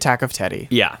sneak attack of Teddy.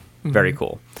 Yeah, very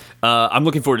cool. I'm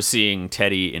looking forward to seeing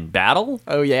Teddy in battle.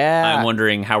 Oh, yeah. I'm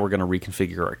wondering how we're going to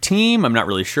reconfigure our team. I'm not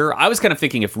really sure. I was kind of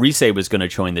thinking if Risei was going to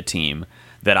join the team,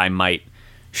 that I might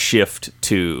shift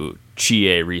to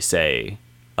Chie, Risei,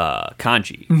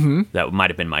 Kanji. That might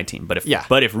have been my team. But if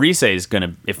Risei is going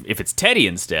to, if it's Teddy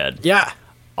instead,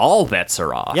 all bets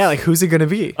are off. Yeah, like who's it going to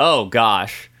be? Oh,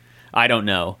 gosh. I don't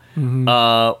know.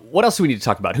 What else do we need to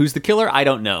talk about? Who's the killer? I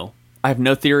don't know. I have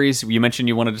no theories. You mentioned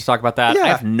you wanted to talk about that. Yeah. I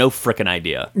have no frickin'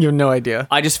 idea. You have no idea.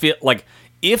 I just feel like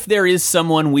if there is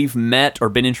someone we've met or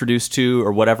been introduced to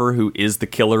or whatever who is the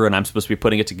killer and I'm supposed to be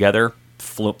putting it together,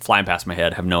 flying past my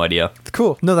head. Have no idea.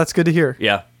 Cool. No, that's good to hear.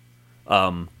 Yeah.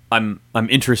 I'm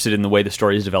interested in the way the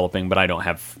story is developing, but I don't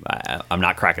have. I'm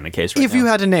not cracking the case right now. If you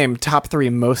had to name top 3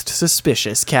 most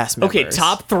suspicious cast members. Okay,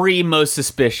 top 3 most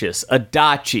suspicious: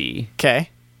 Adachi,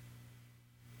 Okay.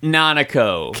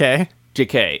 Nanako, Okay.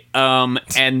 JK,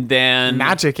 and then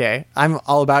Magic A. I'm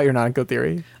all about your Nanako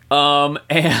theory.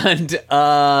 and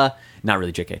not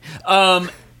really JK.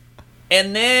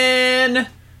 And then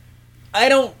I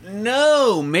don't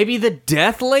know, maybe the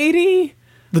Death Lady?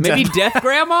 Maybe Death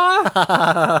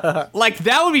Grandma? Like,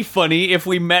 that would be funny if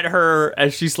we met her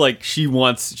as she's like, she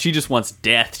just wants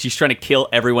death. She's trying to kill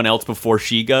everyone else before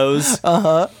she goes.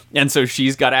 And so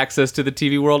she's got access to the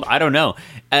TV world. I don't know.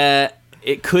 That'd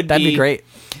be great.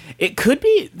 It could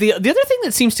be. The other thing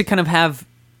that seems to kind of have,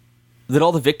 that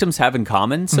all the victims have in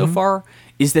common so far,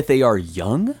 is that they are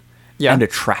young and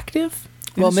attractive.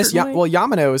 Well,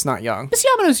 Yamano is not young. Miss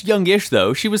Yamano's youngish,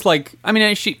 though. She was like,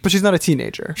 but she's not a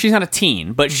teenager. She's not a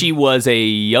teen, but she was a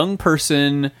young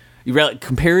person,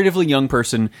 comparatively young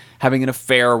person, having an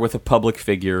affair with a public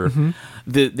figure.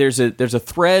 There's a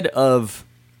thread of.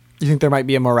 You think there might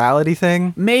be a morality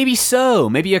thing? Maybe so.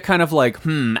 Maybe a kind of like,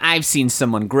 I've seen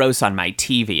someone gross on my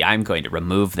TV. I'm going to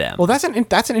remove them. Well, that's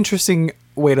an interesting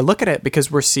way to look at it,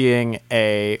 because we are seeing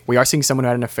someone who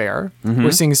had an affair. We're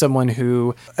seeing someone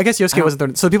who, I guess Yosuke wasn't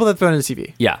thrown. So the people that thrown into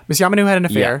TV. Yeah. Miss Yamano had an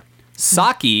affair. Yeah.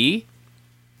 Saki.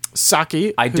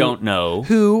 I don't know.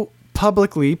 Who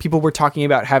publicly people were talking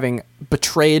about having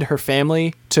betrayed her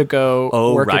family to go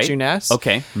work at Junes.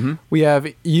 Okay. We have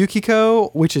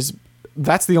Yukiko,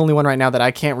 that's the only one right now that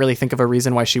I can't really think of a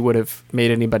reason why she would have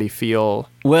made anybody feel.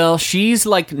 Well, she's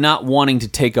like not wanting to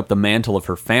take up the mantle of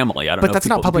her family. I don't know. But that's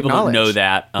not public knowledge. People don't know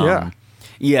that.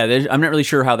 I'm not really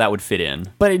sure how that would fit in.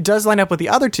 But it does line up with the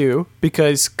other two,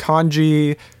 because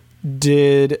Kanji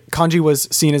was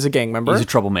seen as a gang member. He's a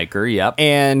troublemaker. Yep.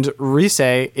 And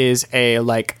Risei is a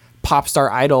like pop star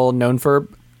idol known for,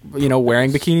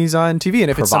 wearing bikinis on TV. And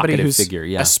if it's somebody who's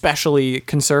especially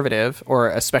conservative or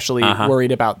especially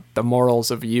worried about the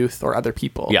morals of youth or other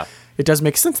people, it does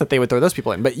make sense that they would throw those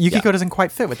people in. But Yukiko doesn't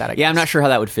quite fit with that, I guess. Yeah, I'm not sure how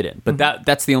that would fit in. But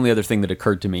that's the only other thing that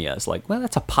occurred to me as like, well,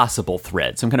 that's a possible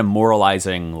thread. Some kind of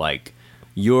moralizing, like,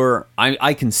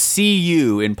 I can see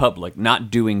you in public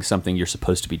not doing something you're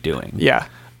supposed to be doing. Yeah.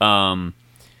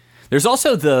 There's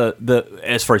also the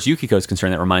as far as Yukiko is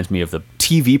concerned, that reminds me of the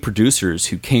TV producers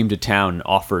who came to town and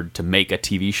offered to make a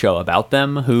TV show about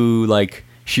them, who like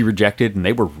she rejected, and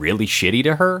they were really shitty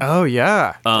to her. Oh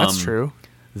yeah, that's true.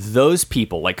 Those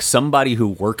people, like somebody who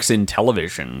works in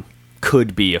television,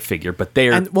 could be a figure, but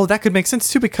they're that could make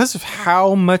sense too, because of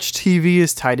how much TV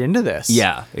is tied into this.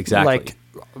 Yeah, exactly. Like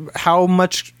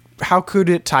how could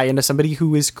it tie into somebody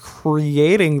who is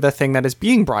creating the thing that is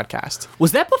being broadcast?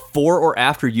 Was that before or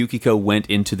after Yukiko went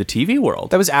into the TV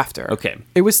world? That was after. Okay.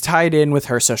 It was tied in with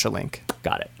her social link.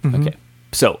 Got it. Okay.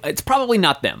 So it's probably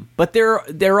not them, but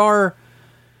they're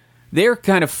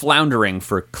kind of floundering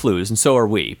for clues, and so are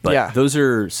we. But those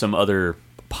are some other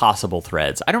possible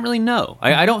threads. I don't really know.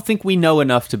 I don't think we know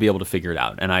enough to be able to figure it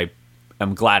out, and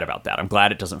I'm glad about that. I'm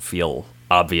glad it doesn't feel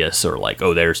obvious or like,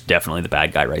 oh, there's definitely the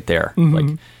bad guy right there.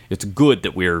 Like, it's good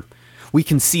that we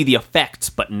can see the effects,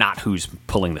 but not who's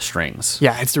pulling the strings.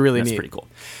 Yeah, it's really neat. That's pretty cool.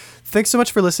 thanks so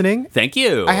much for listening. Thank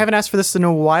you. I haven't asked for this in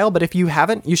a while, but if you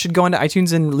haven't, you should go onto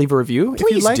iTunes and leave a review. If you'd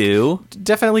Please like. do.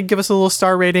 Definitely give us a little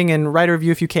star rating and write a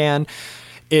review if you can.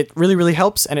 It really, really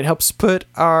helps, and it helps put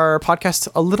our podcast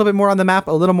a little bit more on the map,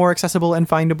 a little more accessible and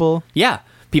findable. Yeah.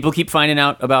 People keep finding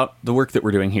out about the work that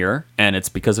we're doing here, and it's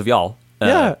because of y'all.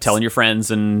 Yeah. Telling your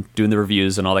friends and doing the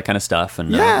reviews and all that kind of stuff.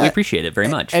 And Yeah. we appreciate it very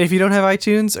much. And if you don't have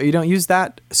iTunes or you don't use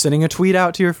that, sending a tweet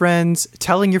out to your friends,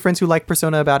 telling your friends who like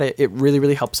Persona about it, it really,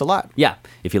 really helps a lot. Yeah.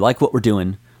 If you like what we're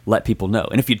doing, let people know.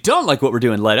 And if you don't like what we're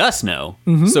doing, let us know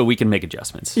so we can make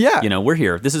adjustments. Yeah. You know, we're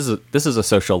here. This is a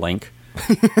social link.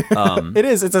 It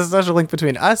is. It's a social link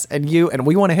between us and you, and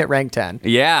we want to hit rank 10.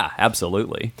 Yeah,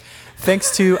 absolutely.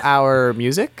 Thanks to our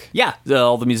music. Yeah,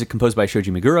 all the music composed by Shoji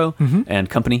Meguro and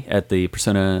company at the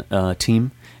Persona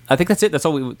team. I think that's it. That's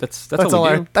all we. That's all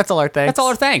we do. That's all our thanks. That's all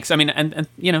our thanks. I mean, and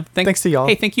you know, Thanks to y'all.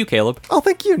 Hey, thank you, Caleb. Oh,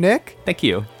 thank you, Nick. Thank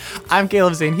you. I'm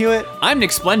Caleb Zane Hewitt. I'm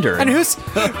Nick Splendor. And who's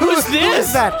this? Who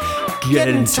is that? Get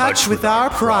in touch with our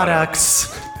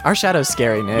products. Our shadow's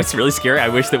scary, Nick. It's really scary. I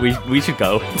wish that we should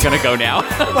go. I'm gonna go now.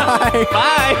 Bye.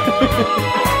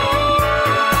 Bye.